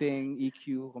 Mixing,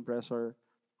 EQ, compressor,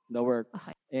 the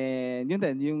works. Okay. And yun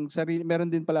din, yung sarili,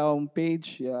 meron din pala akong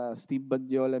page, Steve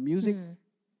Badiola Music.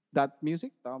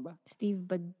 .music, tama ba? Steve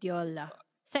Badiola.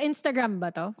 Sa Instagram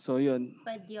ba to? So, yun.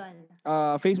 Badyon.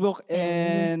 Facebook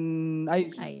and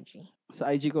IG. IG. Sa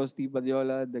IG ko, Steve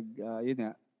Badiola, yun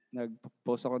nga,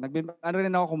 nag-post ako.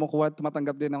 Rin ako kumukuha,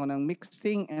 tumatanggap din ako ng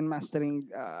mixing and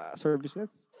mastering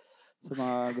services sa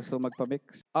mga gusto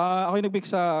magpa-mix. Ako yung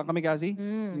nag-mix sa Kamikaze,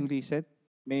 yung recent.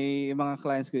 May mga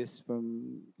clients ko is from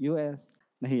US.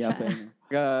 Nahiya pa yun.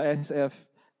 SF,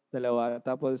 dalawa.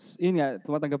 Tapos, yun nga,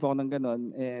 tumatanggap ako ng ganon.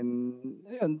 And,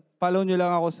 yun, follow nyo lang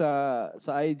ako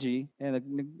sa IG. And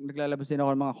naglalabas din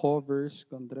ako ng mga covers,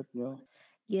 kung trip nyo.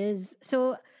 Yes.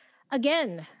 So,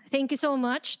 again, thank you so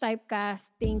much,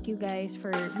 Typecast. Thank you guys for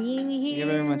being here. Thank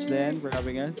you very much, Dan, for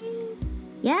having us.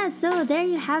 Yeah, so there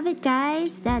you have it,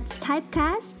 guys. That's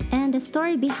Typecast and the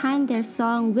story behind their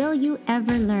song Will You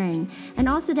Ever Learn, and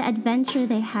also the adventure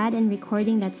they had in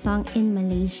recording that song in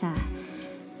Malaysia.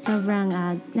 Sobrang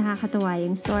nakakatawa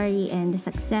yung story and the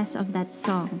success of that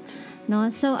song.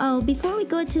 No? So before we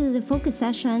go to the focus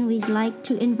session, we'd like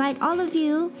to invite all of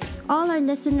you, all our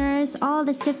listeners, all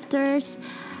the sifters,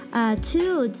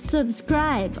 to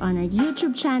subscribe on our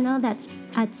YouTube channel. That's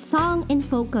at Song in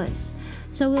Focus.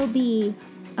 So we'll be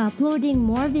uploading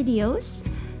more videos.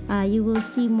 You will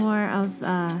see more of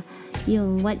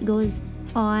yung what goes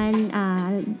on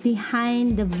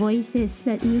behind the voices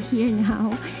that you hear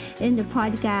now in the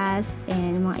podcast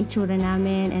and mga itsura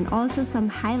namin, and also some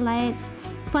highlights,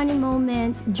 funny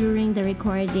moments during the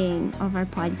recording of our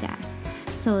podcast.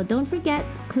 So don't forget,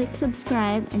 click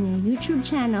subscribe on your YouTube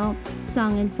channel,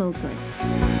 Song in Focus.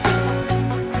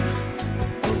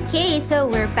 Okay, so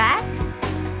we're back.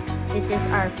 This is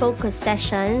our focus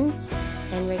sessions,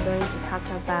 and we're going to talk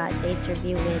about the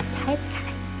interview with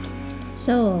Typecast.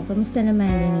 So, kamusta naman,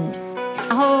 Denise?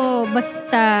 Ako,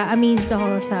 basta amazed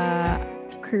ako sa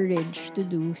courage to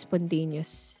do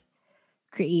spontaneous,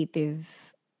 creative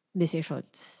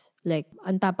decisions. Like,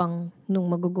 ang tapang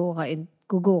nung gugo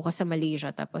ka sa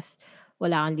Malaysia, tapos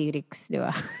wala kang lyrics, di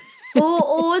ba?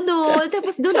 Oo, no.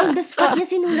 Tapos doon on the spot niya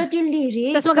sinulat yung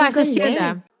lyrics. Tapos magastos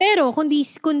yun Pero kung di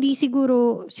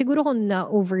siguro kung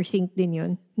na-overthink din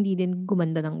yun, hindi din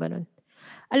gumanda ng ganun.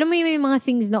 Alam mo yung may mga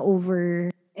things na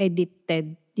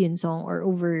over-edited yun song or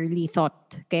overly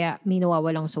thought. Kaya may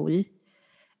nawawalang soul.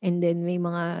 And then may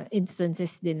mga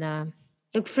instances din na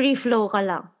free flow ka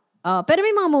lang. Pero may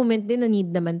mga moment din na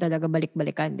need naman talaga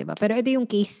balik-balikan, di ba? Pero ito yung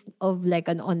case of like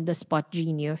an on-the-spot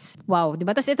genius. Wow, di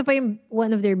ba? Tapos ito pa yung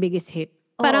one of their biggest hit.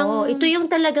 Parang, ito yung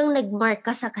talagang nag-mark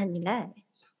ka sa kanila.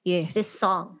 Yes. This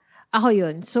song. Ako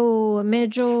yun. So,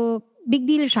 medyo big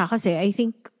deal siya kasi I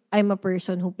think I'm a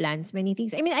person who plans many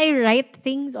things. I mean, I write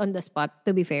things on the spot,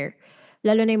 to be fair.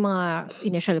 Lalo na yung mga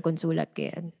initial consulat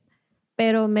ko yan.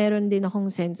 Pero meron din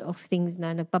akong sense of things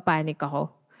na nagpapanik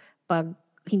ako pag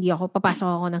papasok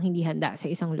ako ng hindi handa sa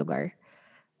isang lugar.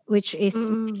 Which is,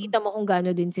 makita mo kung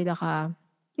gaano din sila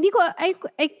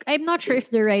I'm not sure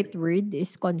if the right word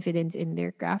is confidence in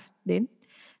their craft din.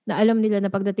 Na alam nila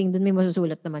na pagdating dun may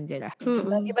masusulat naman sila.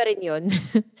 Iba rin yun.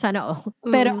 Sana all.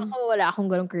 Pero ako wala akong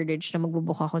ganong courage na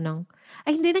magbubook ako ng,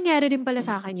 hindi nangyari rin pala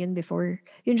sa akin yun before.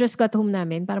 Yung Just Got Home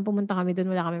namin, parang pumunta kami dun,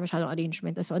 wala kami masyadong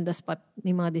arrangement. Tapos on the spot,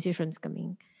 may mga decisions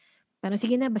kaming. Parang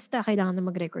sige na, basta kailangan na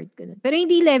mag-record ka nun. Pero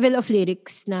hindi level of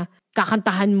lyrics na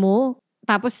kakantahan mo,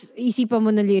 tapos isipan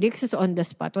mo na lyrics is on the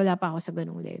spot. Wala pa ako sa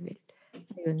ganung level.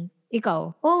 Yun.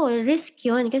 Ikaw? Risk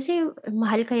yun. Kasi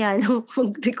mahal kaya nung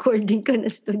mag-recording ka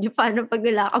na studio. Paano pag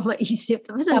wala ka maisip?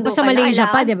 Tapos sa Malaysia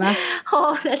pa, di ba?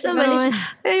 Nasa Malaysia.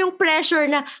 Pero yung pressure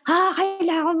na,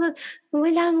 kailangan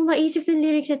wala mong maisip ng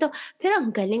lyrics ito. Pero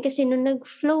ang galing kasi nung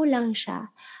nag-flow lang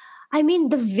siya. I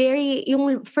mean,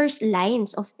 yung first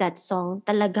lines of that song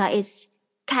talaga is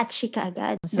catchy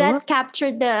kaagad. So, that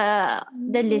captured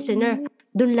the listener.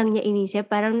 Doon lang niya inisip.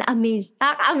 Parang na-amaze.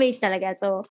 Nakaka-amaze talaga.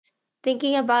 So,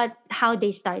 thinking about how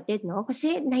they started, no?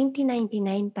 Kasi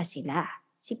 1999 pa sila.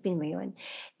 Sipin mo yun.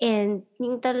 And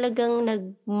yung talagang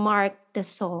nag-mark the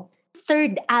song.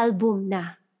 Third album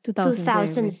na.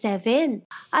 2007.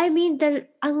 I mean,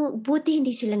 ang buti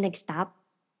hindi sila nag-stop.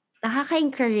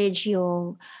 Nakaka-encourage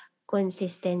yung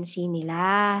consistency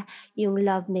nila, yung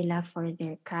love nila for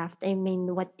their craft. I mean,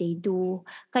 what they do.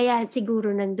 Kaya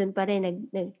siguro nandun pa rin,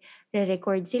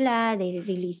 nag-record sila, they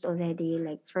released already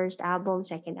like first album,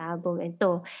 second album, and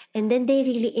then they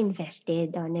really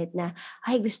invested on it na,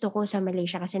 gusto ko sa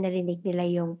Malaysia kasi narinig nila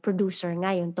yung producer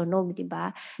nga, yung tunog, di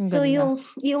ba? So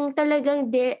yung talagang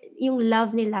yung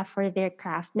love nila for their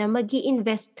craft na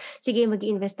mag-i-invest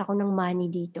ako ng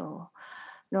money dito.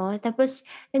 No? Tapos,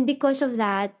 and because of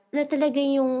that, na talaga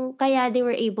yung, kaya they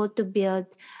were able to build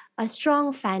a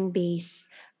strong fan base,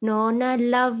 no? Na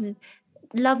love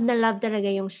talaga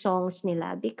yung songs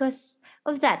nila because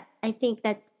of that. I think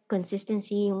that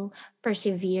consistency, yung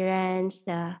perseverance,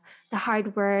 the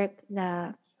hard work,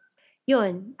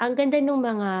 yun. Ang ganda ng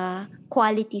mga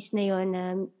qualities na yun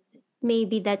na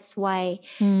maybe that's why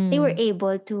they were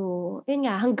able to, yun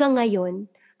nga, hanggang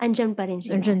ngayon, andyan pa rin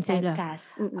sila. Andyan sila.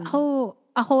 Typecast.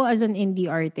 Ako as an indie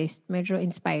artist, medyo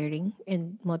inspiring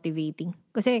and motivating.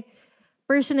 Kasi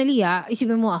personally,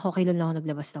 isipin mo ako kailan lang ako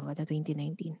naglabas ng kanta,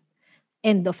 2019.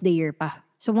 End of the year pa.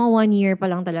 So mga 1 year pa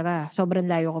lang talaga.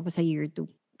 Sobrang layo ko pa sa year 2.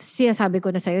 Sinasabi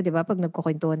ko na sa'yo, di ba, pag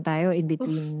nagkukwentuhan tayo in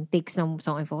between takes ng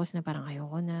Song in Focus na parang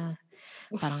ayoko na.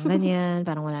 Parang ganyan.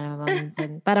 Parang wala naman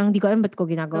minsan. Parang di ko alam ba't ko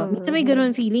ginagawa. Minsan may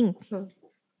ganun feeling.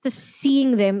 Tapos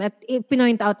seeing them at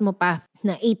pinoint out mo pa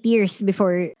na 8 years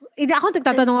before. Ako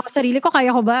nagtatanong ako sa sarili ko,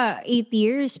 kaya ko ba 8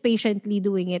 years patiently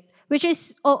doing it? Which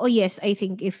is, yes, I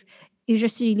think if you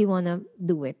just really wanna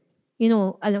do it. You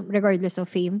know, regardless of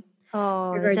fame.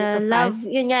 Oh, Regardless the of love,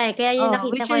 fan. yun nga eh. Kaya yung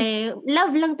nakita which ko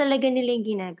love lang talaga nila yung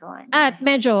ginagawa. At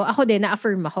medyo, ako din,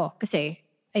 na-affirm ako. Kasi,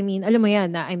 I mean, alam mo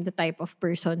yan na I'm the type of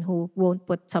person who won't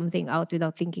put something out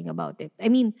without thinking about it.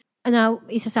 I mean,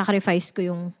 isa-sacrifice ko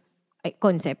yung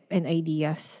concept and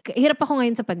ideas. Hirap ako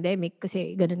ngayon sa pandemic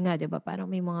kasi ganun nga, di ba? Parang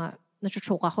may mga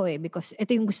nachuchoke ako because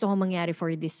ito yung gusto ko mangyari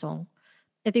for this song.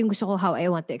 Ito yung gusto ko how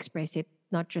I want to express it.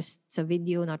 Not just sa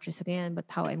video, not just sa ganyan, but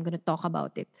how I'm gonna talk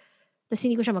about it. Tapos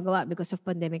hindi ko siya magawa because of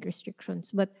pandemic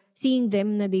restrictions. But seeing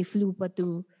them na they flew pa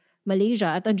to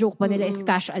Malaysia at ang joke pa nila is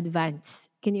cash advance.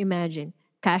 Can you imagine?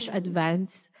 Cash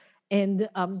advance and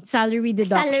salary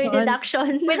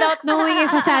deduction. Without knowing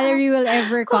if a salary will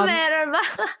ever Kung come. meron ba?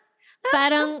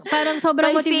 Parang sobrang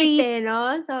By motivated. fate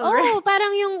no? Sobrang.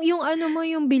 Parang yung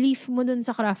yung belief mo dun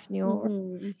sa craft nyo.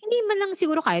 Mhm. Hindi man lang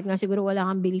siguro, kahit nga siguro wala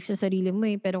kang belief sa sarili mo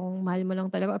pero kung mahal mo lang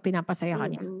talaga, pinapasaya ka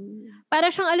niya. Para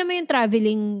siyang, alam mo yung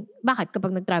traveling, bakit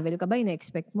kapag nag-travel ka ba,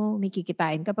 ina-expect mo, may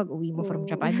kikitain ka pag uwi mo from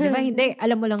Japan, di ba? Hindi,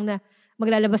 alam mo lang na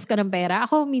maglalabas ka ng pera.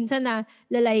 Ako, minsan na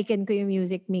lalaikin ko yung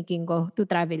music making ko to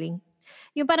traveling.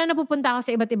 Yung parang napupunta ako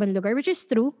sa iba't ibang lugar, which is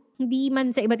true. Hindi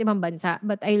man sa iba't ibang bansa,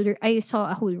 but I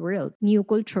saw a whole world. New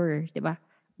culture, di ba?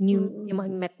 Yung mga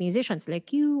met musicians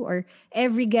like you or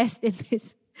every guest in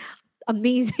this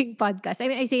amazing podcast. I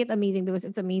mean, I say it amazing because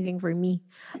it's amazing for me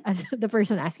as the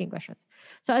person asking questions.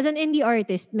 So as an indie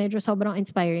artist, medyo sobrang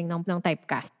inspiring ng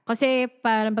typecast. Kasi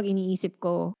parang pag iniisip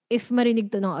ko, if marinig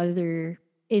to ng other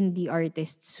indie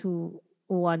artists who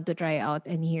want to try out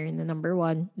and hear na number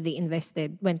one, they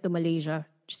invested, went to Malaysia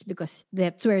just because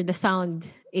that's where the sound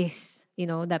is, you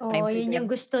know, that time. Yun yung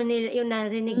gusto nila, yung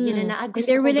narinig nila na And gusto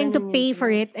they're ko willing to ganun pay yung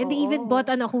for it. And they even bought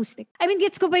an acoustic. I mean,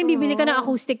 gets ko pa yung bibili ka ng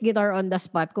acoustic guitar on the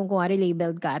spot kung kuwari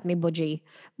labeled ka at may budget.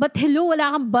 But hello,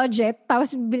 wala kang budget.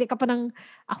 Tapos bibili ka pa ng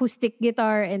acoustic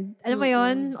guitar and alam mo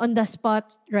yon, on the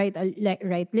spot, write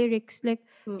lyrics. Like,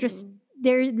 just,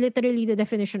 they're literally the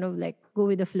definition of like, go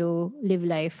with the flow, live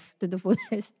life to the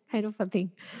fullest kind of a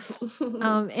thing.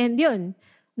 And yun,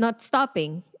 not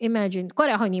stopping. Imagine,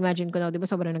 imagine ko na, di ba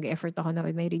sobrang nag-effort ako na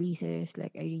with my releases.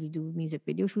 Like, I really do music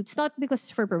video shoots. Not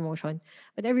because for promotion,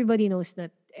 but everybody knows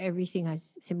that everything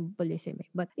has symbolism.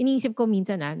 But iniisip ko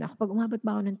minsan na kapag umabot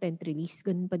ba ako ng 10th release,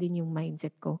 ganun pa din yung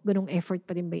mindset ko. Ganung effort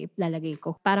pa din ba ilalagay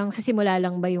ko. Parang sa simula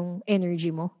lang ba yung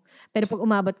energy mo? Pero pag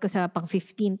umabot ka sa pang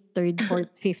 15th, 3rd,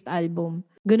 4th, 5th album,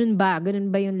 ganun ba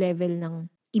yung level ng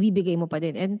ibibigay mo pa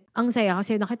din. And ang saya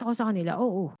kasi nakita ko sa kanila,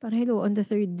 parang hello, on the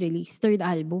 3rd release, 3rd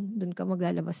album, dun ka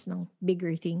maglalabas ng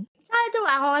bigger thing. Ito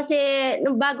ako kasi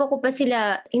nung bago ko pa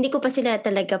sila, hindi ko pa sila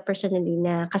talaga personally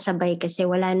na kasabay kasi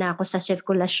wala na ako sa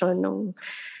sirkulasyon nung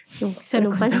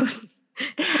panahon.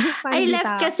 I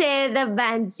left kasi the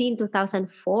band scene 2004.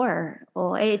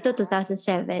 Ito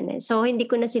 2007. So, hindi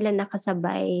ko na sila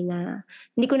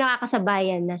hindi ko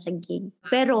nakakasabayan na sa gig.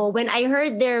 Pero, when I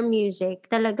heard their music,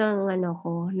 talagang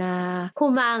na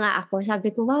humanga ako.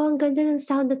 Sabi ko, wow, ang ganda ng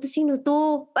sound na to. Sino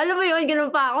to? Alam mo yun, ganun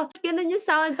pa ako. Ganun yung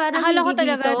sound, parang Akala ko hindi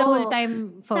talaga dito. the whole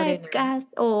time foreigner.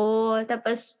 Typecast.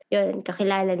 Tapos, yun,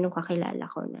 kakilala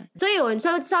ko na. So, yun.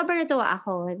 So, sobrang natuwa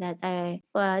ako that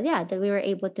that we were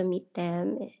able to meet them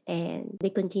and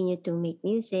they continue to make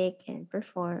music and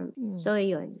perform. So,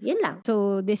 yun lang.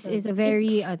 So, this is a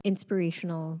very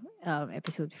inspirational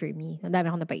episode for me. Ang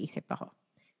dami akong napaisip ako.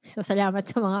 So,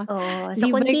 salamat sa mga So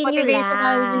libreng continue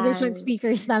motivational lang. musician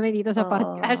speakers namin dito sa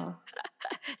podcast.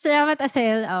 Salamat,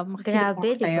 Asel.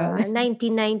 Grabe, diba?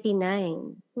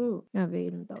 1999. Grabe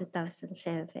yun to.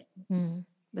 2007.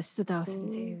 That's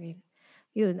 2007.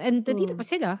 Yun. And dito pa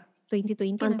sila.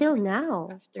 2020 Until now.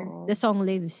 After the song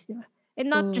lives. Diba? And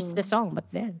not just the song,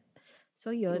 but then.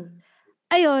 So, yun.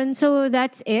 Ayun, so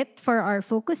that's it for our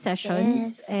focus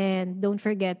sessions. Yes. And don't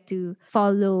forget to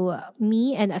follow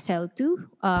me and Asel too.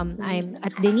 I'm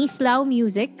at Denise Lau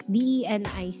Music,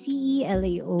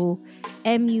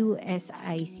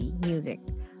 DENICELAOMUSIC Music.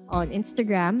 On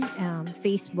Instagram,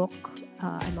 Facebook.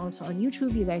 I'm also on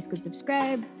YouTube. You guys could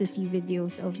subscribe to see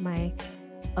videos of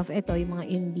ito, yung mga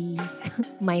indie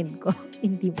mind ko.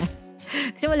 Indie mind.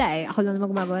 Kasi wala ako lang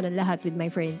gumagawa ng lahat with my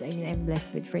friends. I mean, I'm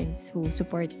blessed with friends who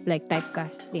support, like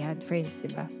Typecast. They had friends,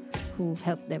 diba? Who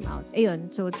helped them out.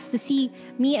 Ayun. So, to see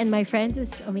me and my friends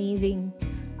is amazing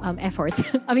effort.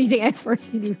 Amazing effort.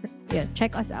 Yeah,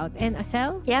 check us out. And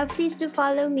Asel? Yeah, please do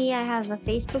follow me. I have a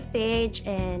Facebook page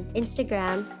and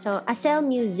Instagram. So, Asel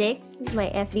Music, my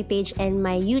FB page, and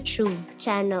my YouTube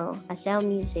channel, Asel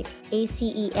Music.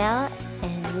 ACEL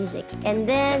and music. And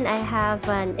then I have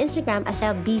an Instagram,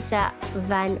 Asel Bisa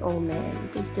Van Omen.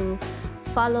 Please do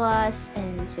follow us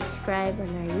and subscribe on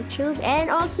our YouTube. And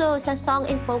also sa Song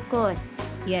in Focus.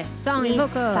 Yes, Song in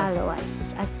Please Focus. follow us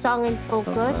at Song in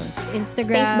Focus.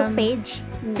 Instagram. Facebook page.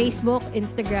 Facebook,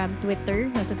 Instagram, Twitter.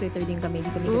 Nasa Twitter din kami. Hindi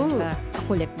kami ganun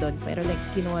kakulit doon. Pero like,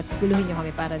 you know what, guluhin nyo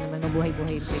kami para naman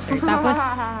mabuhay-buhay yung Twitter. Tapos,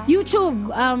 YouTube.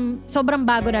 Sobrang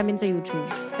bago namin sa YouTube.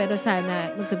 Pero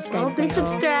sana mag-subscribe kayo. Please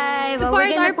subscribe. Support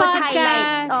We're gonna our put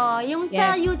podcast. highlights. Yung sa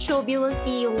Yes. YouTube, you will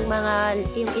see yung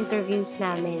interviews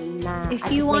namin na If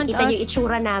at you least want makita yung us-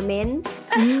 itsura namin.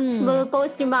 We'll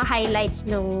post yung mga highlights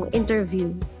ng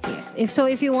interview. Yes.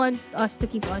 If you want us to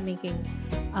keep on making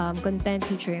content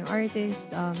featuring artists,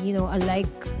 a like,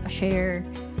 a share,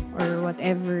 or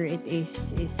whatever it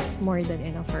is more than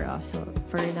enough for us. So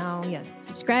for now, yeah,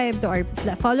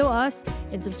 follow us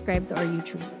and subscribe to our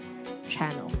YouTube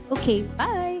channel. Okay,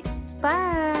 bye.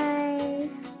 Bye!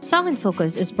 Song in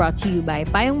Focus is brought to you by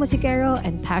Payong Musikero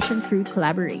and Passion Fruit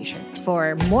Collaboration.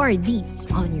 For more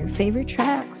deets on your favorite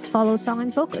tracks, follow Song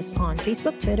in Focus on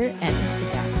Facebook, Twitter, and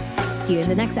Instagram. See you in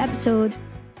the next episode.